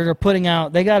sisters are putting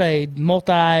out, they got a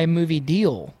multi-movie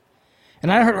deal.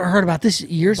 And I heard about this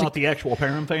years ago. About the actual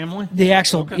Perrin family? The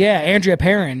actual, Andrea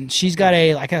Perrin. She's got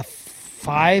a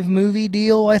 5-movie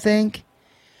deal, I think,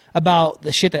 about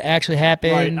the shit that actually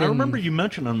happened. Right, I remember you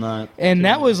mentioning that. And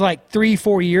that was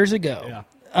 3-4 years ago. Yeah.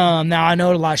 Now, I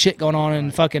know a lot of shit going on in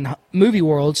the fucking movie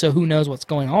world, so who knows what's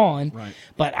going on. Right.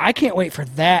 But I can't wait for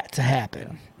that to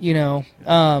happen,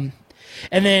 And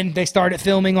then they started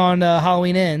filming on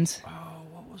Halloween Ends. Oh,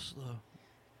 what was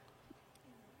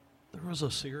there was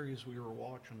a series we were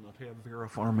watching that had Vera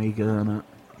Farmiga in it.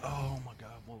 Oh, my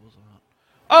God, what was that?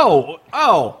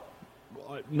 Oh!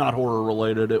 Not horror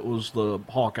related. It was the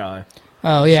Hawkeye.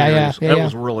 Oh, yeah. That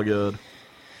was really good.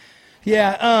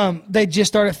 Yeah, they just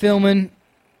started filming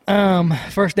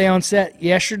first day on set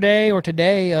yesterday or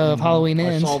today of Halloween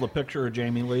Ends. I saw the picture of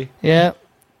Jamie Lee. Yeah.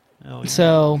 Hell yeah.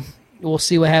 So we'll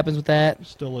see what happens with that.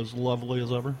 Still as lovely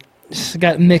as ever. Just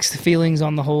got mixed feelings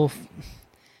on the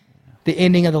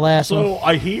ending of the last one. So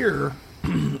I hear,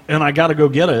 and I got to go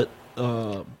get it,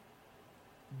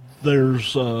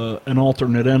 there's an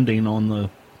alternate ending on the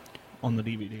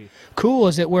DVD. Cool.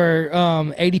 Is it where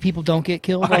 80 people don't get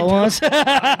killed all at once?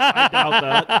 I doubt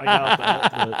that.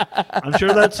 But I'm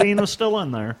sure that scene is still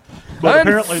in there. But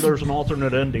apparently there's an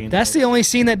alternate ending. That's the only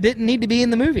scene that didn't need to be in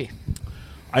the movie.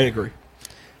 I agree.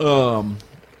 No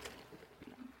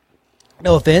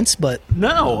offense, but...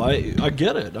 No, I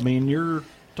get it. I mean, you're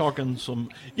talking some...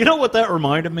 You know what that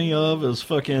reminded me of is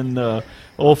fucking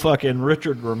old fucking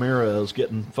Richard Ramirez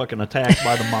getting fucking attacked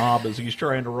by the mob as he's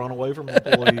trying to run away from the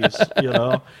police,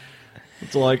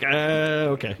 It's like,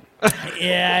 okay.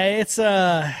 Yeah, it's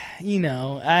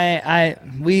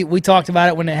we talked about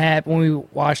it when it happened, when we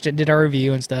watched it, did our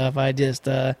review and stuff. I just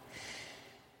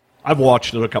I've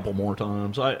watched it a couple more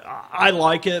times. I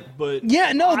like it, but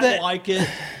I like it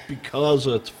because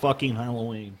it's fucking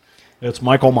Halloween. It's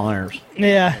Michael Myers.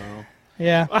 Yeah.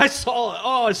 Yeah. I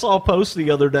saw a post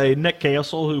the other day. Nick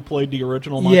Castle, who played the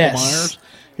original Michael Myers,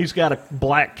 he's got a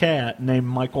black cat named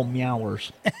Michael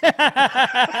Meowers.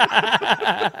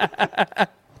 I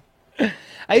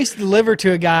used to deliver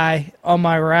to a guy on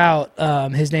my route.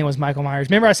 His name was Michael Myers.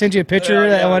 Remember I sent you a picture of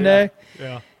that one day?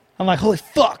 Yeah. I'm like, holy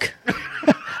fuck.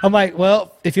 I'm like,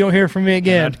 well, if you don't hear from me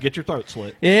again. You have to get your throat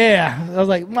slit. Yeah. I was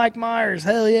like, Mike Myers,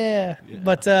 hell yeah.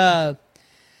 But,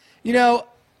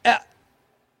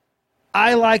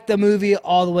 I like the movie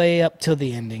all the way up till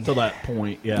the ending. To that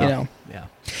point, yeah. Yeah.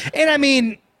 And I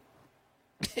mean,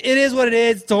 it is what it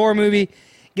is. It's a horror movie.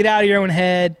 Get out of your own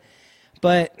head.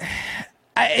 But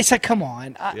it's like, come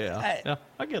on. I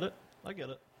get it.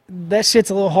 That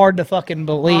shit's a little hard to fucking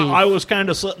believe. I was kind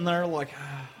of sitting there like,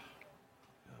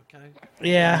 okay.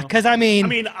 Yeah, because I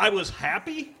mean, I was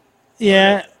happy.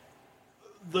 Yeah.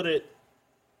 That it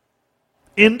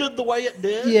ended the way it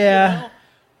did. Yeah.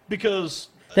 Because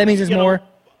that means there's more.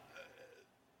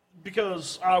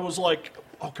 Because I was like,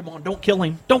 oh, come on, don't kill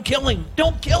him. Don't kill him.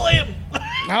 Don't kill him.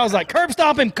 I was like, curb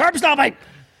stop him.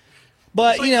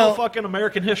 But, it's like no fucking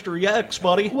American History X,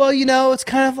 buddy. Well, it's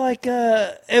kind of like,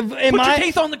 put your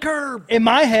teeth on the curb. In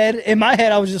my head,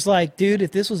 I was just like, dude,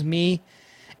 if this was me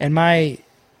and my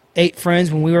 8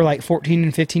 friends when we were like 14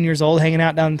 and 15 years old hanging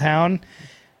out downtown,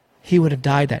 he would have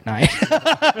died that night.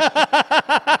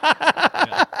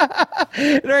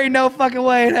 There ain't no fucking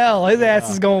way in hell. His ass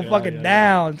is going fucking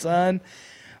down, son.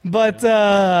 But,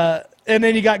 and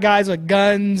then you got guys with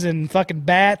guns and fucking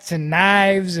bats and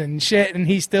knives and shit, and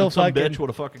he's still Some fucking... bitch with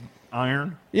a fucking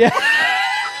iron. Yeah.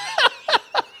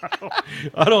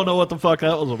 I don't know what the fuck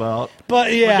that was about.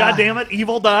 But, yeah. God damn it,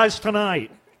 evil dies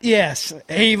tonight. Yes,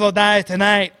 evil dies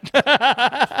tonight. That's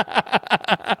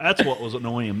what was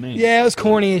annoying me. Yeah, it was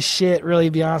corny as shit, really,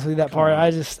 to be honest with you, that part.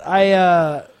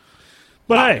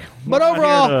 But hey, but we're not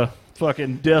overall... here to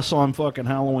fucking diss on fucking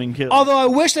Halloween Kills. Although I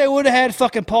wish they would have had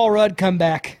fucking Paul Rudd come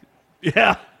back.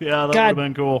 Yeah, that would have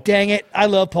been cool. Dang it, I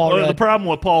love Paul Rudd. The problem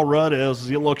with Paul Rudd is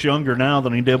he looks younger now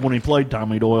than he did when he played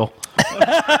Tommy Doyle.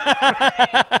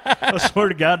 I swear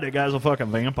to God, that guy's a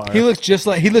fucking vampire. He looks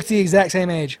the exact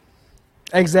same age.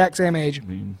 Exact same age. I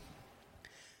mean,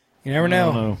 you never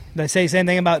know. They say the same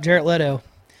thing about Jared Leto.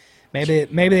 Maybe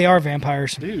they are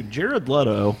vampires. Dude, Jared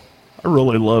Leto, I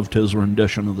really loved his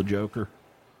rendition of the Joker.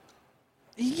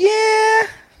 Yeah.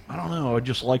 I don't know. I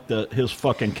just like his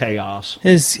fucking chaos.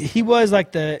 He was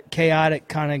like the chaotic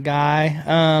kind of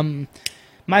guy.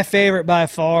 My favorite by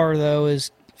far though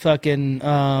is fucking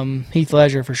Heath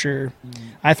Ledger for sure.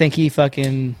 I think he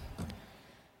fucking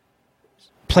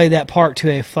played that part to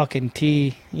a fucking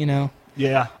T, you know.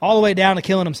 Yeah. All the way down to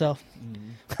killing himself.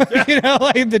 You know,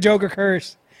 like the Joker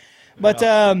curse. But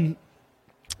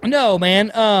no,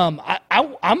 man.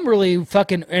 I'm really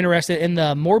fucking interested in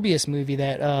the Morbius movie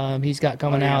that he's got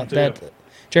coming out. That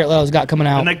Jared Leto's got coming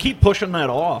out. And they keep pushing that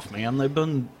off, man. They've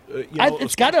been.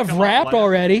 It's got to have wrapped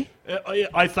already.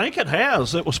 I think it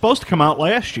has. It was supposed to come out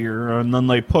last year, and then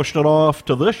they pushed it off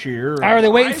to this year. Are they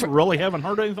waiting I really haven't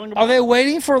heard anything about it. Are they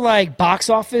waiting for, like, box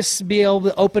office to be able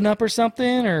to open up or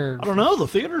something? Or I don't know. The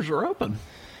theaters are open.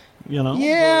 You know?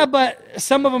 Yeah, but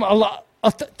some of them,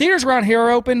 theaters around here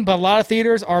are open, but a lot of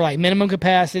theaters are, like, minimum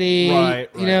capacity. Right.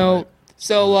 You know?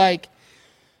 So, like,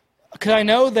 because I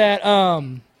know that a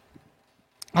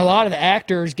lot of the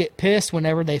actors get pissed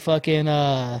whenever they fucking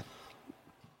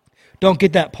don't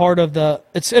get that part of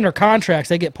it's in their contracts.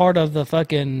 They get part of the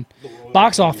fucking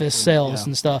box office sales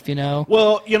and stuff, you know?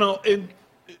 Well, you know,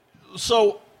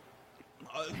 so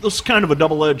this is kind of a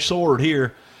double-edged sword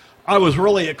here. I was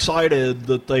really excited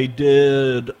that they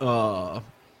did,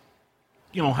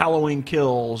 Halloween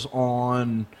Kills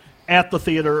at the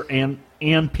theater and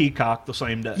Peacock the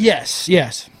same day. Yes.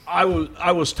 I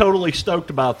was totally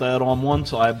stoked about that on one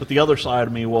side, but the other side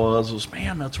of me was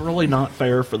man, that's really not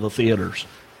fair for the theaters.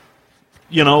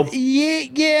 You know?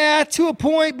 Yeah, to a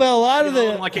point, but a lot of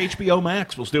like HBO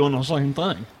Max was doing the same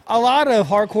thing. A lot of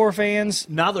hardcore fans...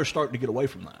 Now they're starting to get away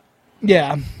from that.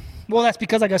 Yeah. Well, that's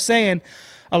because, like I was saying,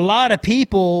 a lot of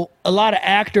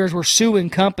actors were suing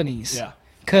companies. Yeah.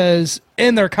 Because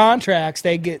in their contracts,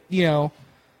 they get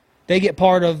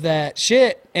part of that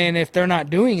shit, and if they're not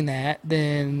doing that,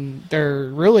 then they're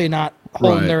really not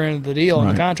holding their end of the deal in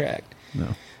the contract. No.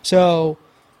 So...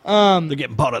 they're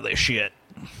getting part of this shit.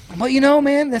 But, you know,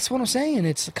 man, that's what I'm saying.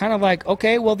 It's kind of like,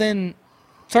 okay, well, then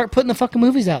start putting the fucking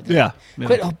movies out there. Yeah.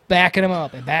 Quit backing them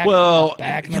up and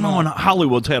backing them up. And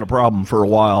Hollywood's had a problem for a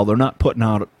while. They're not putting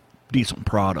out a decent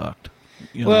product.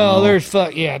 Don't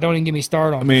even get me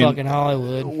started on fucking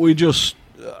Hollywood. We just,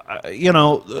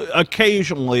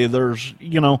 occasionally there's,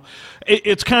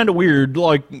 it's kind of weird.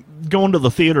 Like, going to the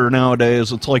theater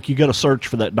nowadays, it's like you got to search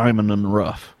for that diamond in the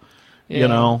rough. Yeah. You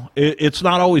know, it's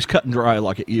not always cut and dry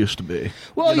like it used to be.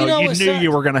 Well, you knew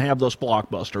you were going to have this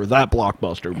blockbuster, that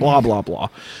blockbuster, blah, blah, blah.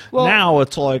 Well, now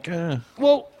it's like,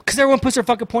 Well, because everyone puts their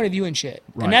fucking point of view in shit.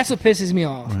 Right. And that's what pisses me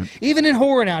off. Right. Even in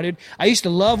horror now, dude. I used to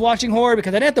love watching horror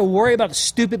because I didn't have to worry about the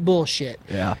stupid bullshit.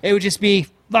 Yeah. It would just be,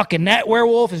 fucking that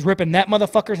werewolf is ripping that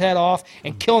motherfucker's head off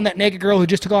and killing that naked girl who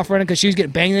just took off running because she was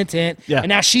getting banged in the tent. Yeah. And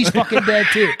now she's fucking dead,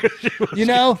 too.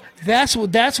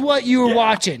 That's what you were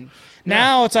watching.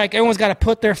 Now it's like everyone's got to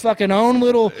put their fucking own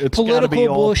little political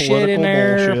bullshit in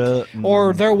there,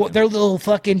 or their little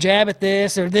fucking jab at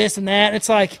this or this and that. It's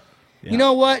like, you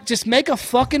know what? Just make a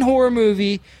fucking horror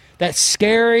movie that's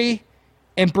scary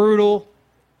and brutal,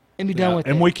 and be done with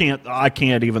it. And I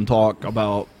can't even talk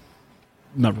about.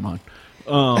 Never mind.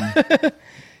 But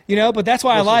that's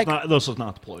why this is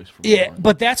not the place for me. Yeah,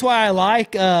 but that's why I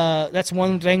like. That's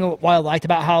one thing why I liked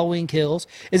about Halloween Kills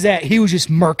is that he was just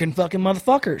murking fucking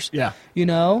motherfuckers. Yeah,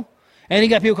 and you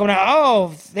got people coming out.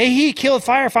 Oh, he killed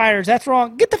firefighters. That's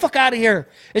wrong. Get the fuck out of here.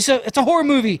 It's a horror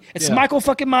movie. It's Michael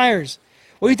fucking Myers.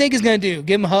 What do you think he's gonna do?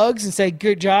 Give him hugs and say,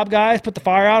 "Good job, guys. Put the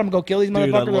fire out. I'm gonna go kill these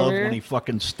motherfuckers over here." I love when he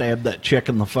fucking stabbed that chick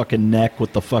in the fucking neck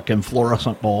with the fucking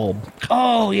fluorescent bulb.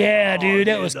 Oh yeah, dude,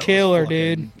 that was killer,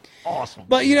 dude. Awesome.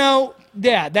 But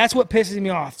Yeah, that's what pisses me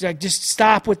off. It's like, just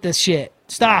stop with this shit.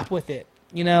 Stop with it.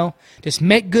 You know, just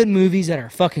make good movies that are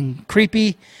fucking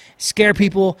creepy, scare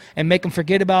people, and make them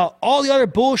forget about all the other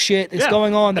bullshit that's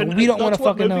going on that we don't want to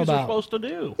fucking know about. That's what movies are supposed to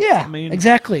do. Yeah, I mean,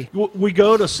 exactly. We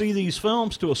go to see these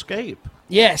films to escape.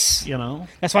 Yes. You know,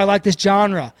 that's why I like this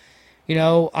genre. You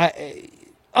know,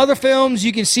 other films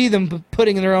you can see them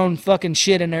putting their own fucking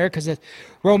shit in there because it's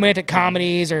romantic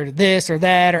comedies or this or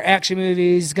that or action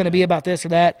movies. It's going to be about this or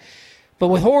that. But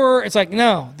with horror, it's like,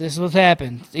 no, this is what's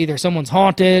happened. Either someone's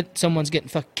haunted, someone's getting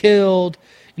fucking killed,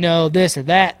 you know, this or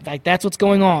that. Like, that's what's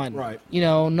going on. Right. You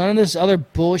know, none of this other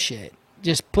bullshit.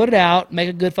 Just put it out, make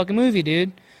a good fucking movie,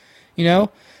 dude. You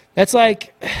know? That's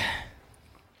like,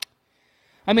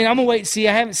 I mean, I'm going to wait and see.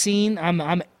 I haven't seen.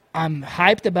 I'm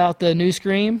hyped about the new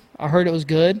Scream. I heard it was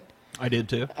good. I did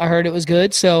too. I heard it was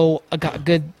good, so I got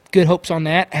good hopes on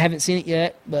that. I haven't seen it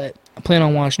yet, but I plan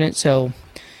on watching it, so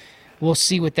we'll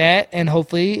see with that, and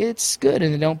hopefully it's good,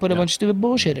 and they don't put a bunch of stupid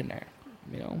bullshit in there.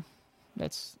 You know,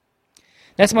 that's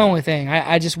my only thing.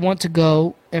 I just want to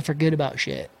go and forget about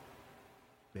shit.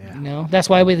 Yeah. You know, that's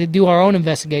why we do our own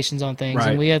investigations on things,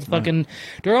 and we have to fucking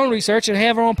do our own research and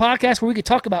have our own podcast where we could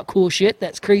talk about cool shit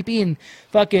that's creepy and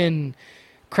fucking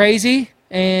crazy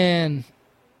and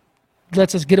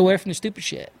lets us get away from the stupid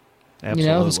shit. Absolutely. You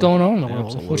know, that's going on in the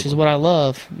world, which is what I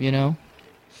love, you know.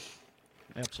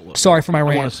 Absolutely. Sorry for my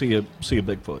rant. I want to see a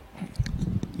Bigfoot.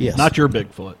 Yes. Not your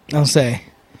Bigfoot. I'll say.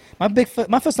 My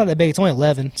foot's not that big. It's only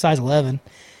 11, size 11.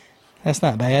 That's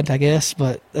not bad, I guess,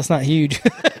 but that's not huge.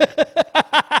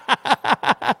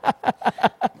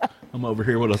 I'm over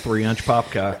here with a 3-inch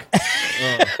popcock.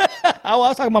 I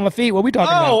was talking about my feet. What are we talking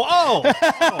about?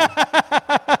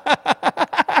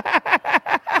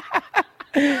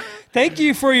 Thank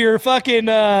you for your fucking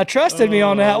trust in me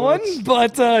on that one,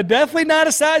 but definitely not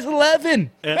a size 11.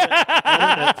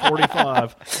 At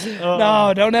 45.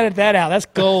 No, don't edit that out. That's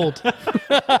gold.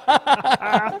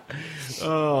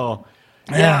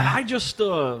 Yeah, I just,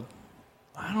 I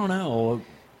don't know.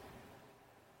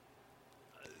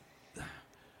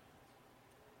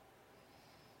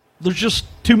 There's just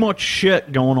too much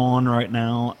shit going on right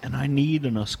now, and I need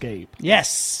an escape.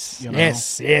 Yes. You know?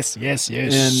 Yes.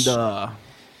 And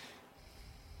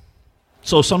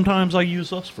so sometimes I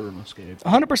use us for an escape.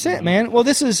 100%, man. Well,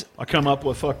 this is... I come up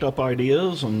with fucked up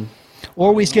ideas, and...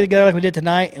 Or we just get together like we did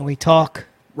tonight, and we talk.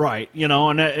 Right, you know,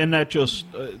 and that just...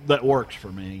 that works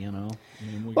for me, you know. I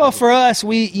mean, well, for us,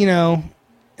 we, you know...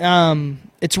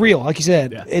 it's real, like you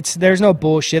said. Yeah. There's no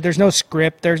bullshit. There's no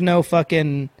script. There's no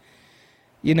fucking...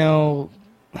 You know,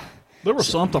 there was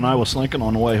something I was thinking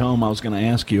on the way home I was going to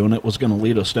ask you, and it was going to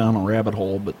lead us down a rabbit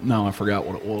hole, but now I forgot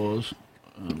what it was.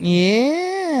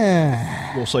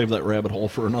 Yeah. We'll save that rabbit hole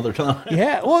for another time.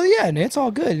 Yeah, well, yeah, and it's all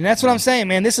good. And that's what I'm saying,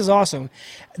 man. This is awesome.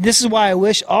 This is why I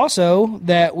wish also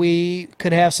that we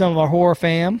could have some of our horror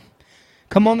fam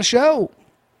come on the show.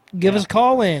 Give us a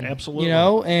call in. Absolutely. You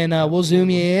know, and we'll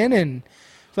Zoom you in, and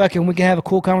fucking we can have a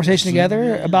cool conversation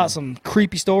together about some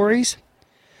creepy stories.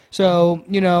 So,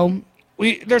 you know,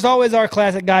 there's always our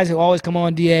classic guys who always come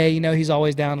on. DA, you know, he's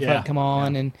always down to come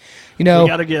on, and you know, we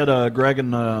got to get Greg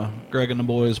and the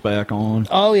boys back on.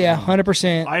 Oh yeah,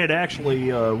 100%. I had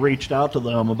actually reached out to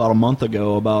them about a month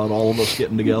ago about all of us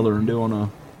getting together and doing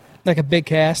a big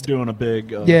cast, big big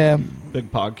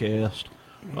podcast.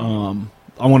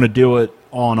 I want to do it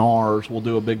on ours. We'll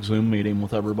do a big Zoom meeting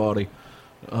with everybody.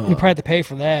 You probably have to pay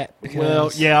for that.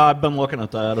 Well, yeah, I've been looking at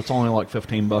that. It's only like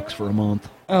 $15 for a month.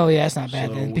 Oh yeah, that's not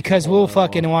bad then. Because we'll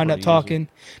fucking wind up talking.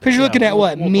 Because you're looking at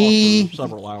what? Me,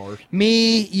 several hours.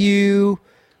 Me, you,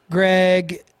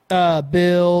 Greg,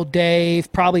 Bill,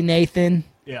 Dave, probably Nathan.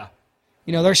 Yeah.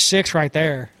 You know, there's 6 right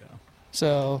there. Yeah.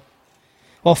 So,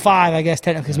 well, 5, I guess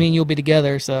technically, because me and you'll be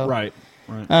together. So. Right.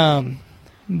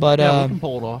 But we can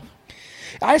pull it off.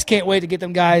 I just can't wait to get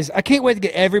them guys. I can't wait to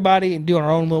get everybody and do our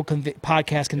own little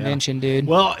podcast convention, dude.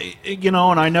 Well, you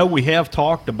know, and I know we have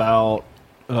talked about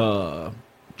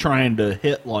trying to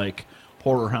hit like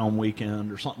Horror Hound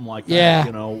Weekend or something like that. Yeah.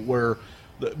 You know,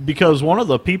 because one of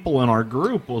the people in our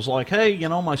group was like, "Hey, you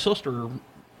know, my sister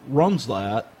runs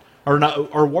that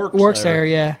or works there,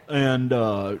 yeah."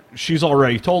 And she's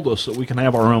already told us that we can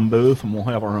have our own booth and we'll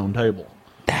have our own table.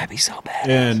 That'd be so bad.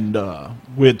 And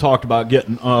we had talked about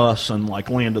getting us and like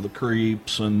Land of the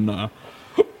Creeps and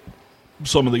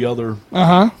some of the other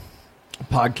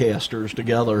podcasters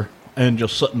together and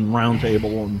just sitting round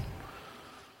table and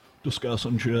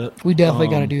discussing shit. We definitely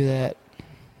got to do that.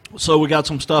 So we got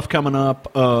some stuff coming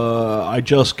up. I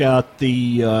just got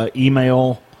the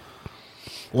email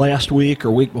last week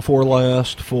or week before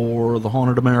last for the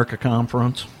Haunted America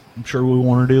Conference. I'm sure we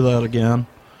want to do that again.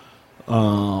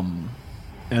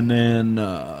 And then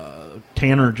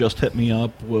Tanner just hit me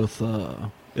up with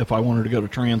if I wanted to go to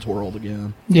Transworld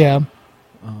again. Yeah.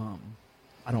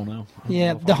 I don't know.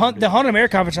 Yeah, the Haunted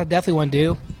America conference I definitely want to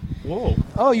do. Whoa.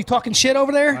 Oh, you talking shit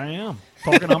over there? I am.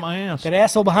 Talking out my ass. That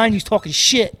asshole behind you's talking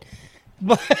shit.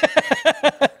 But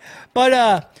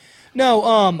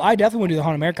no, I definitely want to do the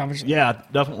Haunted America conference. Yeah,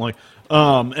 definitely.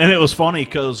 And it was funny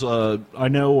because I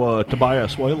know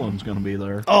Tobias Whalen's going to be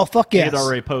there. Oh, fuck yes. He'd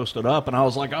already posted up, and I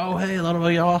was like, oh, hey, that'll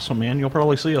be awesome, man. You'll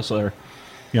probably see us there.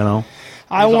 You know? He's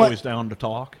always down to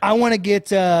talk. I want to get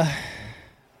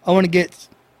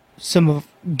some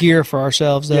gear for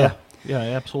ourselves, though. Yeah, yeah,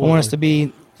 absolutely. I want us to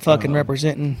be fucking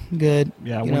representing good.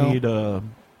 Yeah, we need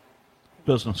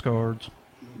business cards,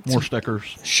 more stickers.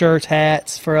 Shirts,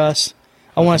 hats for us.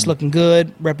 I want us looking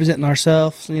good, representing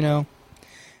ourselves, you know.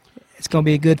 It's going to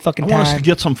be a good fucking time. I want us to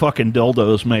get some fucking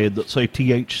dildos made that say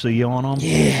THC on them.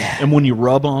 Yeah. And when you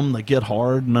rub them, they get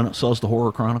hard, and then it says the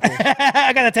Horror Chronicles.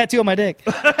 I got a tattoo on my dick.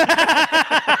 But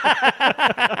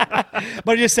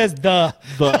it just says the.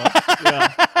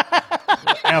 Yeah.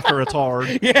 After it's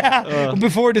hard. Yeah.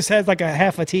 Before it just has like a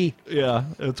half a T. Yeah.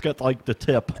 It's got like the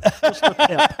tip. Just the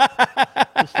tip.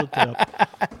 Just the tip.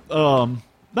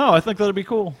 No, I think that'd be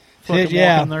cool. Fucking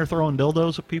walk in there throwing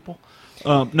dildos at people.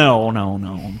 No,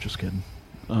 I'm just kidding.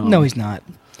 No, he's not.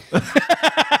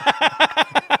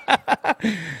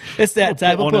 It's that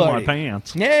type of one party. in my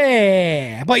pants.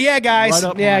 Yeah, but yeah, guys,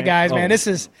 man, this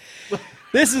has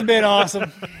been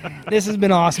awesome. This has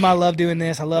been awesome. I love doing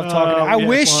this. I love talking. I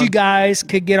wish you guys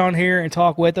could get on here and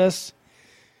talk with us.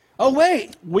 Oh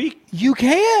wait, you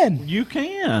can. You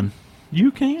can.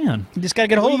 You just gotta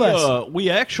get a hold of us.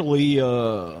 We actually.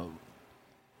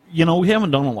 We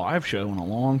haven't done a live show in a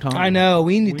long time. I know.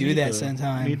 We need to do that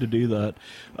sometime. We need to do that.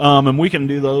 And we can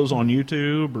do those on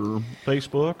YouTube or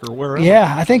Facebook or wherever.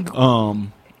 Yeah, I think.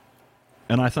 And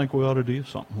I think we ought to do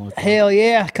something like that. Hell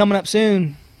yeah. Coming up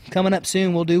soon.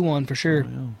 We'll do one for sure.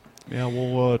 Yeah,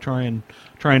 we'll try and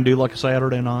do like a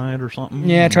Saturday night or something.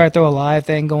 Yeah, try to throw a live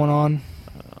thing going on.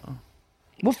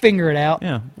 We'll figure it out.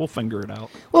 Yeah, we'll figure it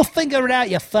out. We'll figure it out,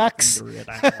 you fucks.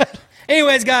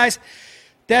 Anyways, guys.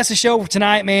 That's the show for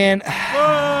tonight, man.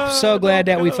 So glad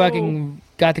that we fucking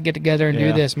got to get together and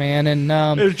do this, man. And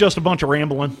it was just a bunch of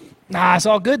rambling. Nah, it's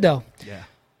all good though. Yeah.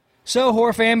 So,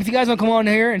 horror fam, if you guys want to come on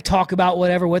here and talk about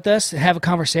whatever with us, have a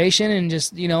conversation, and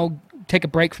just take a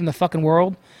break from the fucking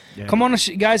world, come on,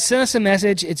 guys. Send us a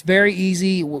message. It's very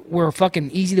easy. We're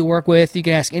fucking easy to work with. You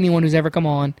can ask anyone who's ever come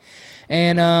on,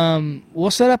 and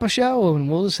we'll set up a show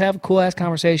and we'll just have a cool ass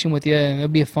conversation with you, and it'll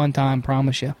be a fun time.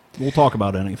 Promise you. We'll talk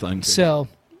about anything. Too. So.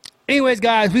 Anyways,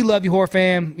 guys, we love you, Horror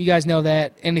Fam. You guys know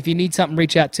that. And if you need something,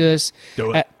 reach out to us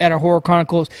at our Horror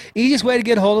Chronicles. Easiest way to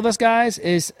get a hold of us, guys,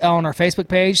 is on our Facebook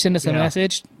page. Send us a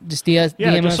message. Just DM us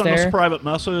there. Just send us a private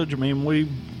message. I mean, we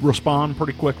respond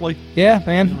pretty quickly. Yeah,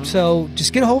 man. So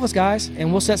just get a hold of us, guys,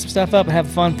 and we'll set some stuff up and have a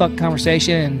fun fucking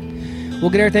conversation, and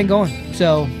we'll get everything going.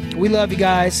 So we love you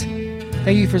guys.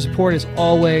 Thank you for support as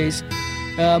always.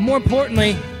 More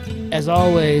importantly, as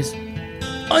always,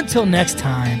 until next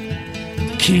time,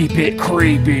 keep it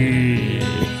creepy.